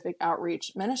specific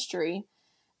outreach ministry.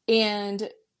 And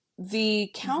the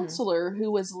counselor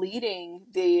who was leading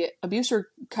the abuse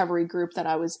recovery group that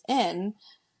I was in,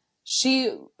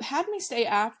 she had me stay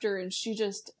after, and she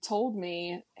just told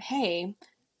me, hey,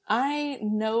 I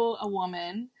know a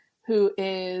woman who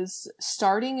is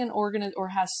starting or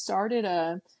has started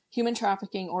a human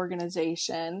trafficking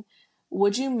organization.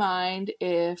 Would you mind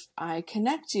if I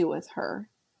connect you with her?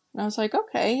 And I was like,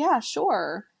 okay, yeah,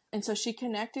 sure. And so she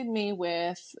connected me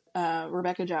with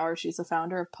Rebecca Jower. She's the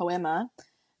founder of Poema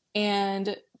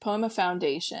and Poema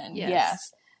Foundation.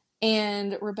 Yes.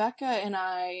 And Rebecca and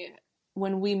I,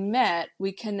 when we met,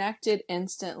 we connected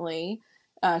instantly.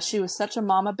 She was such a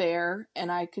mama bear,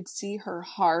 and I could see her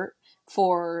heart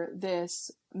for this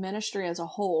ministry as a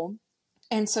whole.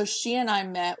 And so she and I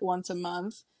met once a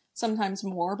month, sometimes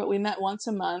more, but we met once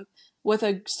a month with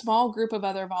a small group of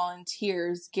other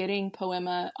volunteers getting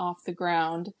Poema off the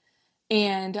ground.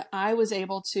 And I was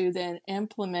able to then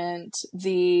implement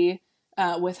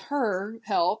with her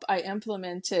help, I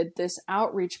implemented this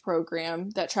outreach program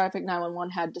that Trafficked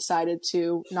 911 had decided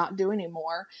to not do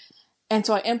anymore. And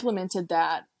so I implemented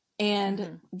that,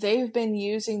 and they've been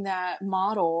using that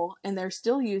model, and they're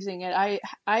still using it.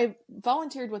 I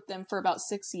volunteered with them for about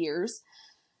 6 years.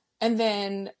 And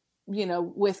then,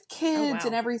 with kids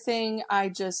and everything, I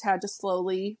just had to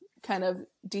slowly kind of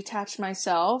detach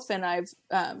myself. And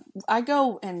I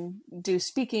go and do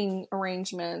speaking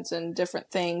arrangements and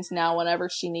different things now whenever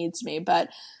she needs me. But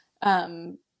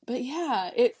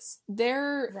yeah, it's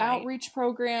their outreach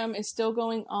program is still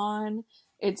going on.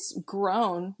 It's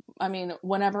grown. I mean,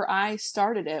 whenever I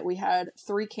started it, we had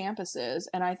 3 campuses,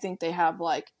 and I think they have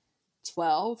like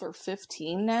 12 or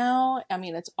 15 now. I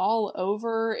mean, it's all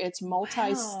over. It's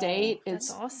multi-state. Wow,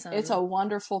 that's awesome. It's a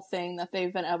wonderful thing that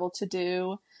they've been able to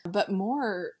do. But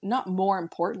not more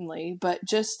importantly, but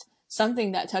just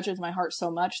something that touches my heart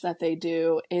so much that they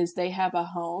do is they have a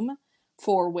home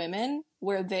for women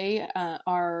where they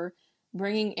are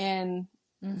bringing in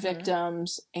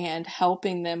victims and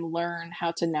helping them learn how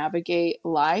to navigate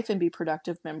life and be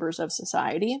productive members of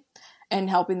society, and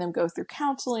helping them go through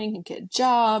counseling and get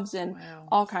jobs and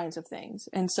all kinds of things.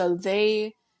 And so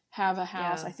they have a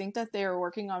house. I think that they are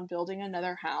working on building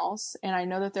another house. And I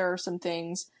know that there are some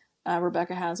things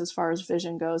Rebecca has as far as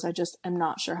vision goes. I just am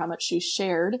not sure how much she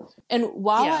shared. And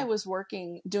while I was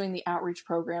doing the outreach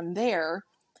program there,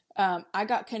 I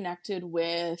got connected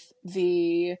with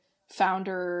the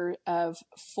founder of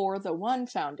For the One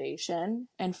Foundation.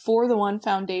 And For the One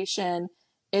Foundation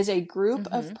is a group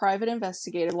of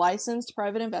licensed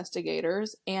private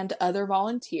investigators and other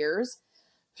volunteers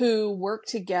who work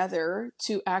together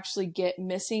to actually get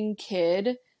missing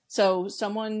kid. So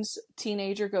someone's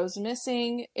teenager goes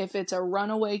missing. If it's a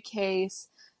runaway case,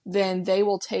 then they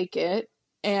will take it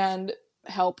and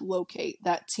help locate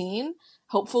that teen,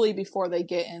 hopefully before they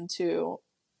get into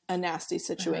a nasty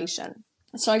situation.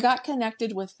 So I got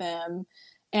connected with them,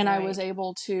 and I was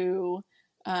able to,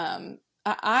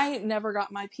 I never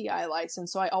got my PI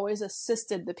license, so I always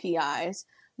assisted the PIs,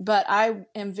 but I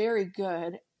am very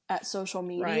good at social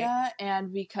media.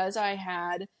 And because I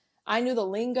knew the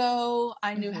lingo,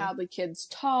 I knew how the kids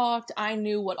talked, I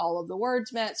knew what all of the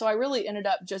words meant. So I really ended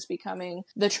up just becoming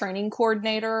the training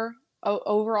coordinator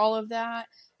over all of that.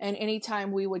 And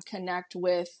anytime we would connect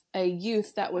with a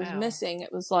youth that was missing,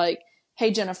 it was like, hey,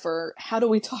 Jennifer, how do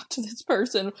we talk to this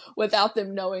person without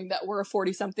them knowing that we're a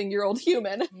 40-something-year-old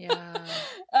human?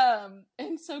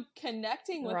 And so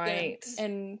connecting with them,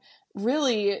 and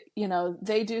really,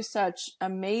 they do such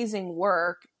amazing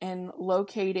work in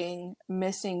locating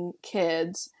missing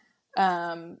kids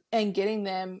and getting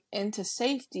them into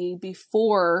safety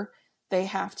before they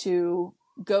have to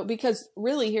go. Because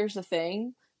really, here's the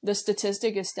thing. The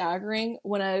statistic is staggering.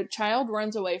 When a child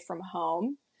runs away from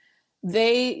home,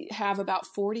 they have about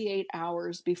 48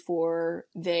 hours before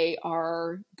they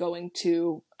are going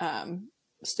to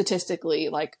statistically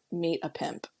meet a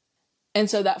pimp. And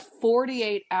so that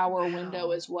 48-hour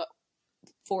window is what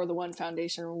For the One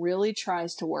Foundation really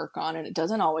tries to work on. And it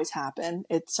doesn't always happen.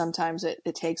 Sometimes it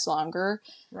takes longer.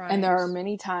 And there are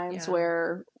many times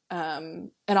where, and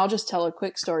I'll just tell a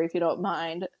quick story if you don't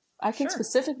mind. I can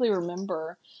specifically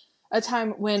remember a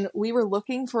time when we were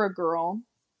looking for a girl,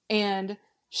 and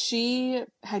she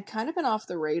had kind of been off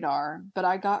the radar, but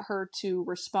I got her to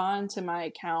respond to my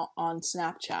account on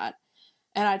Snapchat.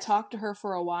 And I talked to her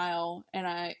for a while, and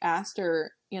I asked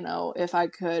her, if I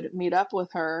could meet up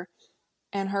with her.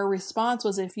 And her response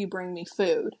was, if you bring me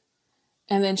food.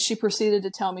 And then she proceeded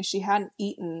to tell me she hadn't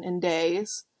eaten in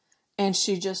days, and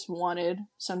she just wanted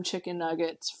some chicken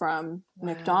nuggets from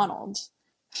McDonald's.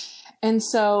 And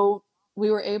so we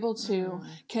were able to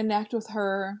connect with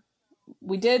her.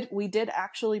 We did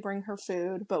actually bring her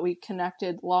food, but we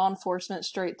connected law enforcement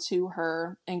straight to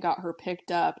her and got her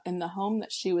picked up. And the home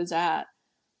that she was at,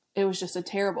 it was just a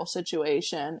terrible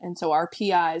situation. And so our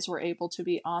PIs were able to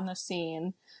be on the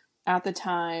scene at the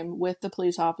time with the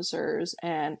police officers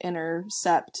and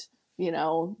intercept,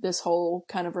 this whole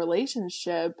kind of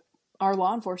relationship. Our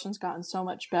law enforcement's gotten so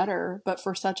much better, but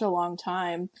for such a long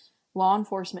time, law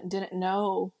enforcement didn't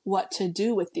know what to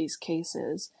do with these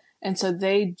cases. And so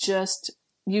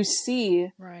you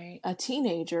see a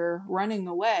teenager running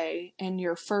away, and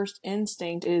your first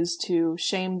instinct is to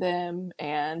shame them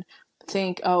and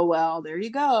think, oh, well, there you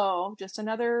go. Just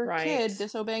another kid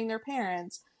disobeying their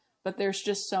parents. But there's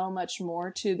just so much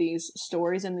more to these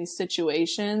stories and these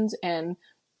situations. And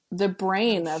the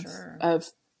brain of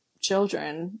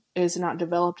children is not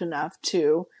developed enough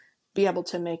to be able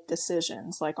to make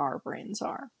decisions like our brains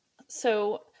are.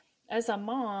 So as a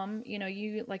mom,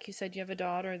 you, like you said, you have a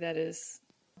daughter that is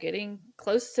getting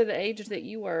close to the age that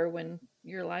you were when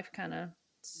your life kind of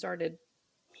started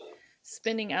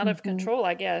spinning out of control,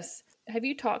 I guess. Have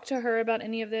you talked to her about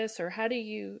any of this, or how do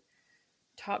you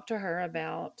talk to her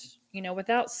about,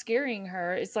 without scaring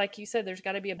her? It's like you said, there's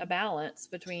got to be a balance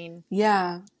between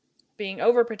being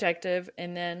overprotective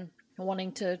and then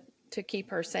wanting to keep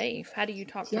her safe. How do you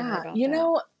talk to her about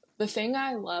that? The thing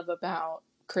I love about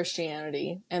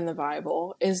Christianity and the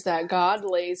Bible is that God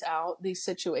lays out these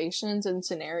situations and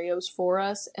scenarios for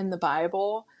us in the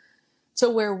Bible to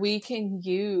where we can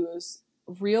use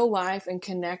real life and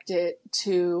connect it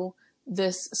to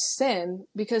this sin,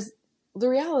 because the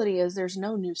reality is there's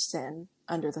no new sin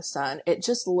under the sun. It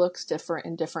just looks different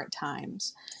in different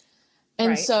times.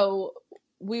 And so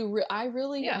we do our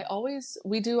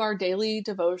daily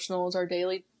devotionals,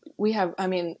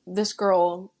 this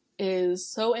girl is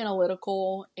so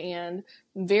analytical and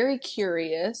very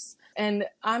curious. And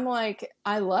I'm like,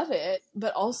 I love it.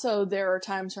 But also there are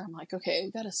times where I'm like, okay,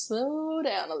 we got to slow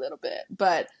down a little bit.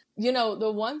 But,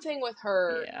 the one thing with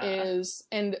her is,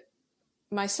 and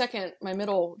my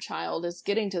middle child is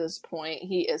getting to this point.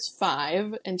 He is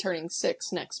 5 and turning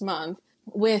 6 next month.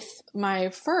 With my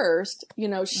first,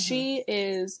 she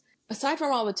is, aside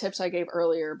from all the tips I gave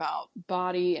earlier about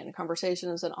body and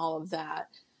conversations and all of that,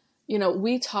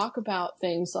 we talk about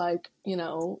things like,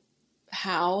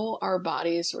 how our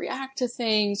bodies react to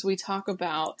things. We talk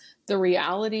about the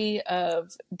reality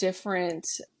of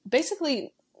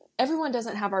basically everyone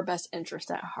doesn't have our best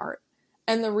interest at heart.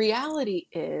 And the reality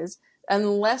is,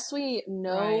 unless we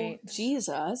know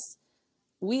Jesus,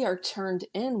 we are turned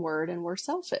inward and we're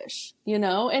selfish,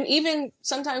 and even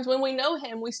sometimes when we know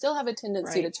him, we still have a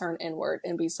tendency to turn inward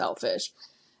and be selfish.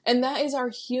 And that is our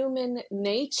human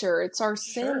nature. It's our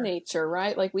sin nature,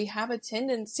 right? Like we have a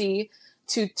tendency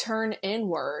to turn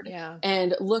inward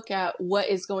and look at what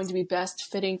is going to be best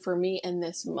fitting for me in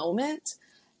this moment.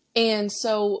 And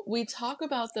so we talk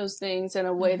about those things in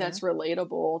a way that's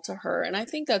relatable to her. And I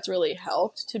think that's really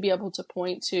helped to be able to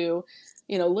point to,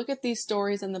 look at these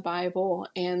stories in the Bible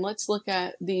and let's look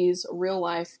at these real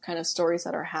life kind of stories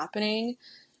that are happening.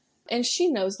 And she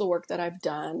knows the work that I've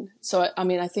done. So,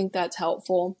 I think that's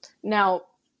helpful. Now,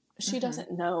 she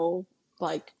doesn't know,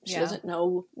 she doesn't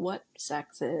know what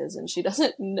sex is, and she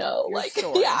doesn't know,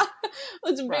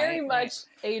 it's very much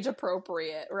age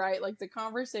appropriate, right? Like the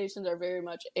conversations are very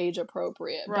much age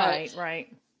appropriate. Right.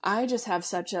 I just have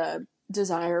such a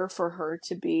desire for her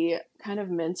to be kind of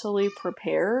mentally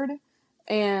prepared.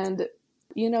 And,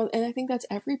 and I think that's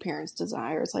every parent's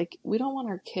desire. It's like, we don't want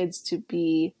our kids to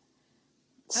be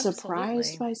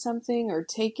surprised by something or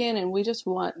taken, and we just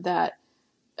want that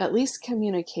at least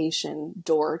communication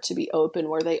door to be open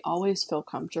where they always feel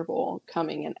comfortable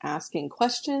coming and asking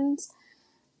questions,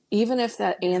 even if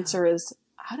that answer is,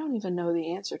 I don't even know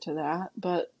the answer to that,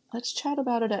 but let's chat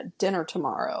about it at dinner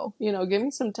tomorrow. Give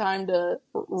me some time to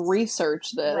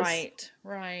research this.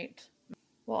 Right.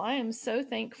 Well, I am so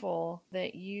thankful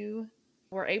that you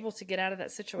were able to get out of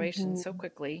that situation so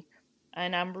quickly,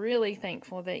 and I'm really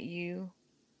thankful that you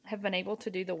have been able to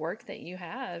do the work that you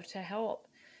have to help,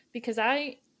 because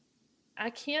I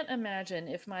can't imagine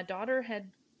if my daughter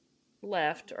had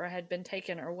left or had been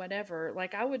taken or whatever,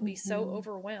 like I would be so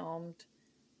overwhelmed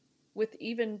with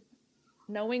even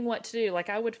knowing what to do. Like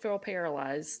I would feel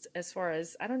paralyzed as far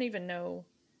as I don't even know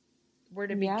where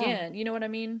to Yeah, begin. You know what I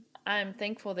mean? I'm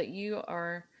thankful that you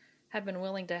have been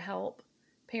willing to help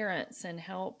parents and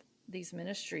help these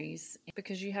ministries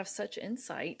because you have such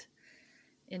insight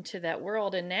into that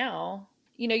world. And now,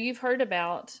 you've heard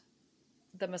about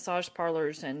the massage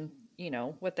parlors and,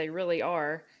 what they really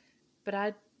are, but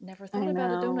I never I thought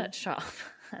about a donut know. shop.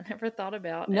 I never thought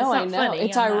about, and it's No, I not know. funny.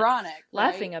 It's I'm not ironic, right?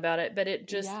 laughing about it, but it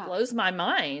just Yeah. blows my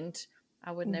mind.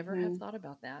 I would never have Hmm. thought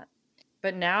about that.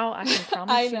 But now I can I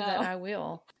promise you that know. I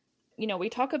will. We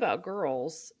talk about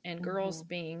girls and girls Hmm.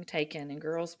 being taken and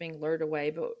girls being lured away,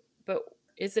 but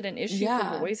is it an issue for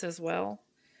Yeah. boys as well?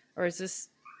 Or is this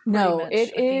pretty No, much a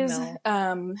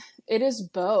female? it is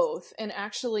both. And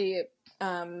actually,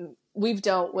 we've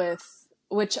dealt with,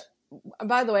 which,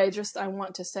 by the way, I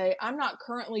want to say, I'm not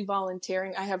currently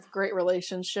volunteering. I have great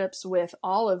relationships with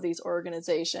all of these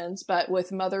organizations, but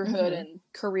with motherhood Mm-hmm. and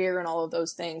career and all of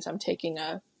those things, I'm taking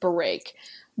a break.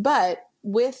 But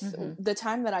with Mm-hmm. the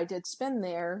time that I did spend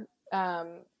there,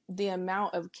 the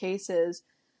amount of cases,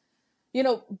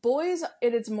 boys,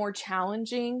 it is more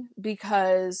challenging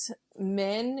because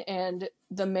men and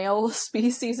the male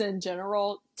species in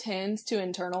general tends to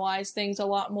internalize things a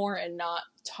lot more and not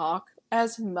talk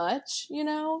as much.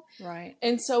 Right.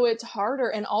 And so it's harder.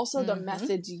 And also the Mm-hmm.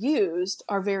 methods used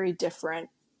are very different.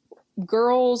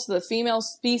 Girls, the female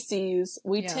species,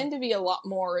 we Yeah. tend to be a lot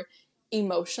more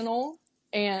emotional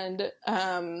and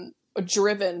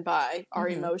driven by our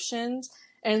Mm-hmm. emotions.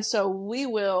 And so we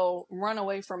will run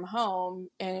away from home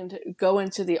and go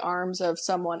into the arms of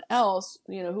someone else,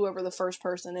 whoever the first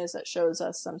person is that shows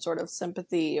us some sort of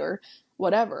sympathy or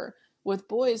whatever. With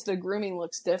boys, the grooming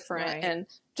looks different. Right. And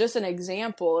just an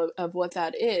example of what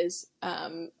that is,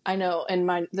 I know,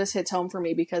 and this hits home for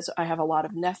me because I have a lot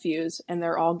of nephews and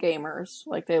they're all gamers.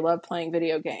 Like they love playing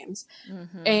video games.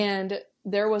 Mm-hmm. And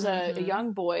there was a Mm-hmm.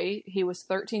 young boy, he was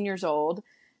 13 years old,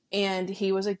 and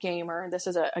he was a gamer. This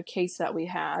is a case that we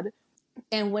had.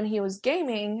 And when he was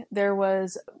gaming, there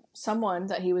was someone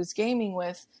that he was gaming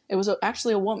with. It was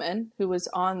actually a woman who was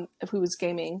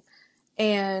gaming,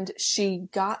 and she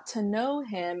got to know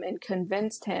him and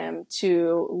convinced him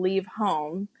to leave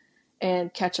home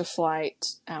and catch a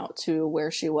flight out to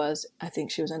where she was. I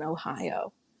think she was in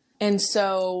Ohio. And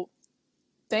so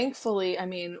thankfully, I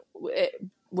mean,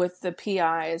 with the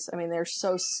PIs, I mean, they're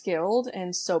so skilled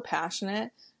and so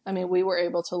passionate. I mean, we were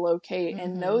able to locate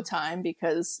in Mm-hmm. no time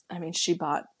because, I mean, she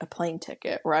bought a plane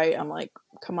ticket, right? I'm like,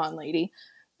 come on, lady.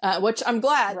 Which I'm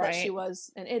glad that she Right.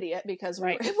 was an idiot because we were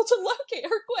Right. able to locate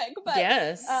her quick.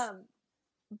 Yes.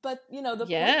 But the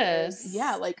point is,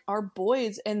 yeah, Yes. like our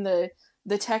boys and the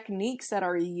techniques that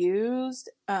are used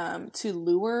to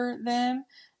lure them,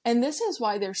 and this is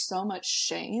why there's so much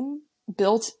shame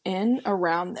built in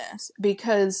around this.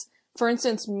 Because, for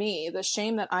instance, the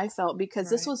shame that I felt because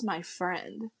this Right. was my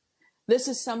friend. This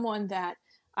is someone that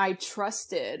I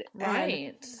trusted, and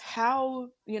Right. how,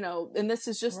 and this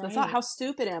is just the thought, Right. how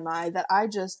stupid am I that I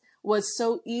just was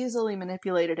so easily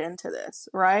manipulated into this,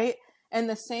 right? And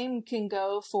the same can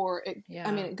go for it.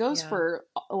 I mean, Yeah. it goes Yeah. for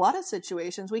a lot of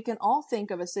situations. We can all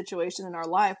think of a situation in our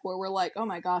life where we're like, oh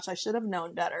my gosh, I should have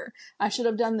known better. I should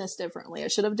have done this differently. I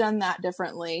should have done that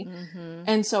differently. Mm-hmm.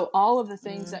 And so all of the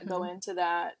things that go Mm-hmm. into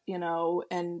that,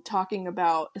 and talking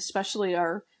about especially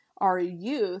our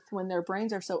youth, when their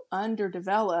brains are so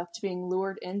underdeveloped, being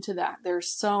lured into that,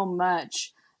 there's so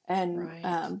much. And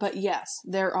Right. but yes,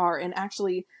 there are. And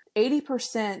actually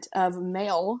 80% of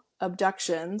male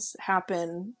abductions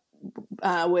happen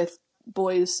with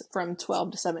boys from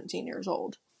 12 to 17 years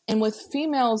old. And with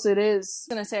females, it is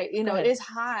going to say, Go it ahead. is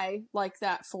high like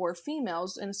that for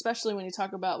females. And especially when you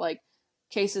talk about like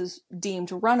cases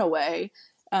deemed runaway.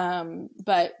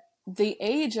 But the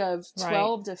age of Right.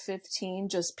 12 to 15,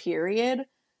 just period,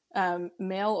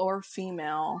 male or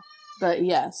female. But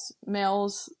yes,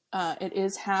 males, it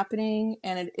is happening,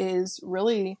 and it is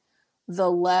really the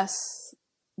less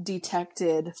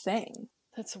detected thing.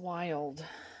 That's wild.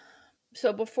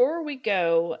 So before we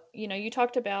go, you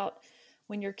talked about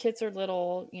when your kids are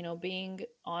little, being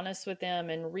honest with them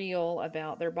and real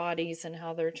about their bodies and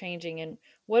how they're changing. And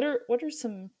what are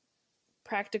some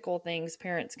practical things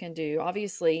parents can do?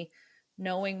 Obviously,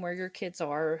 knowing where your kids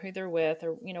are, or who they're with,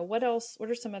 or what else? What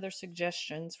are some other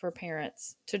suggestions for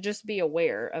parents to just be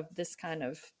aware of this kind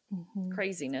of Mm-hmm.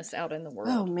 craziness out in the Oh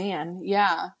world? man,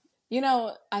 yeah.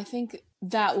 I think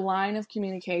that line of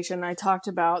communication, I talked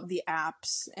about the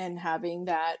apps and having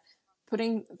that,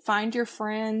 find your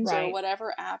friends or Right.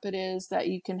 whatever app it is that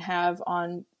you can have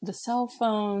on the cell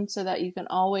phone so that you can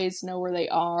always know where they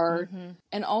are. Mm-hmm.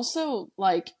 And also,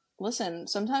 like, listen,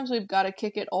 sometimes we've got to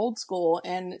kick it old school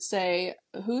and say,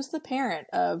 who's the parent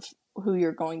of who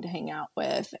you're going to hang out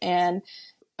with? And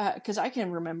because I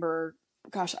can remember,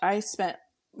 gosh, I spent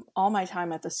all my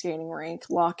time at the skating rink,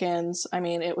 lock-ins. I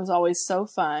mean, it was always so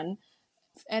fun.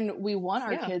 And we want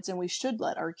our kids, and we should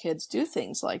let our kids do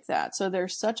things like that. So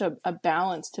there's such a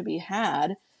balance to be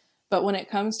had. But when it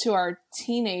comes to our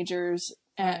teenagers,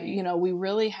 you know, we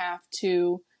really have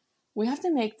to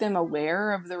make them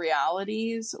aware of the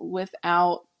realities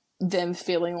without them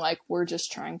feeling like we're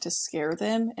just trying to scare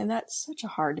them. And that's such a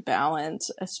hard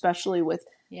balance, especially with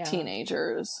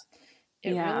teenagers.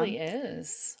 It really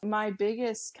is. My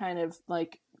biggest kind of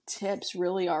like tips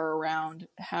really are around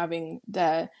having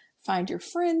the find your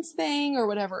friends thing or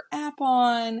whatever app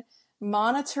on,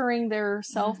 monitoring their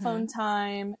cell phone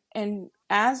time. And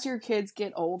as your kids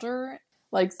get older,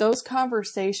 like those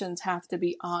conversations have to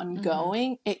be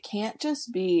ongoing. It can't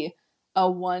just be a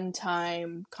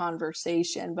one-time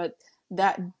conversation, but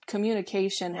that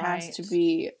communication has to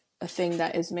be a thing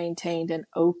that is maintained and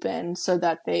open so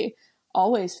that they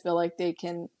always feel like they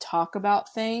can talk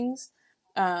about things.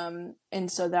 And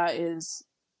so that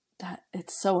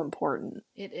it's so important.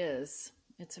 It is.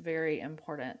 It's very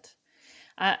important.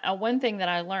 One thing that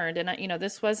I learned, and you know,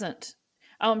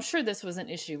 I'm sure this was an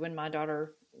issue when my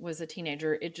daughter was a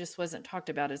teenager. It just wasn't talked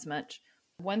about as much.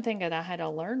 One thing that I had to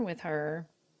learn with her,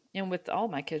 and with all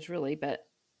my kids really, but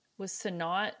was to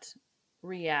not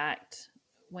react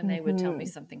when they would tell me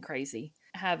something crazy.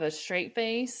 Have a straight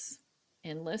face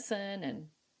and listen and,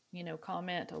 you know,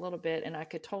 comment a little bit. And I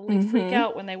could totally freak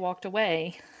out when they walked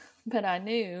away. But I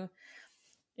knew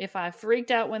if I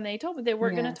freaked out when they told me, they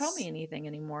weren't going to tell me anything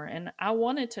anymore. And I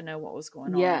wanted to know what was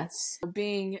going on. Yes.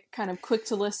 Being kind of quick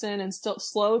to listen and still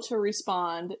slow to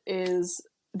respond is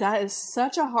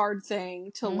such a hard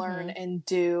thing to learn and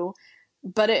do,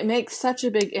 but it makes such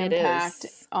a big impact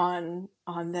on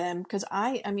them. Cause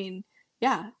I mean,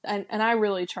 yeah. And I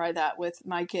really try that with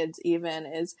my kids even,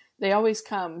 is they always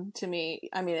come to me.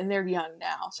 I mean, and they're young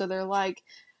now. So they're like,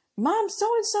 Mom,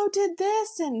 so-and-so did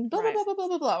this and blah, blah, blah, blah, blah,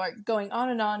 blah, blah. Like going on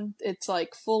and on. It's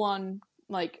like full on,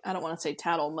 like, I don't want to say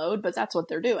tattle mode, but that's what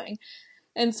they're doing.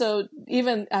 And so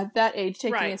even at that age,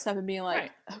 taking a step and being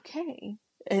like, okay,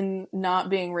 and not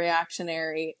being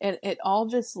reactionary, it all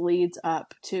just leads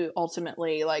up to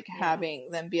ultimately like having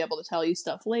them be able to tell you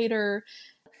stuff later.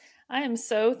 I am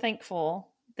so thankful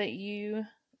that you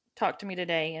talked to me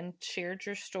today and shared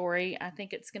your story. I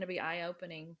think it's going to be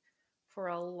eye-opening for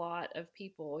a lot of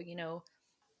people. You know,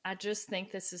 I just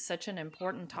think this is such an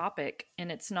important topic,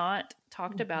 and it's not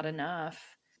talked about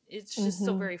enough. It's just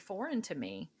still very foreign to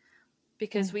me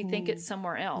because we think it's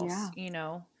somewhere else, you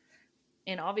know,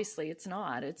 and obviously it's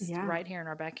not. It's right here in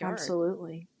our backyard.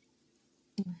 Absolutely.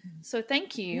 So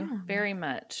thank you very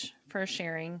much for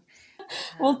sharing.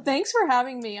 Well, thanks for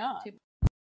having me on.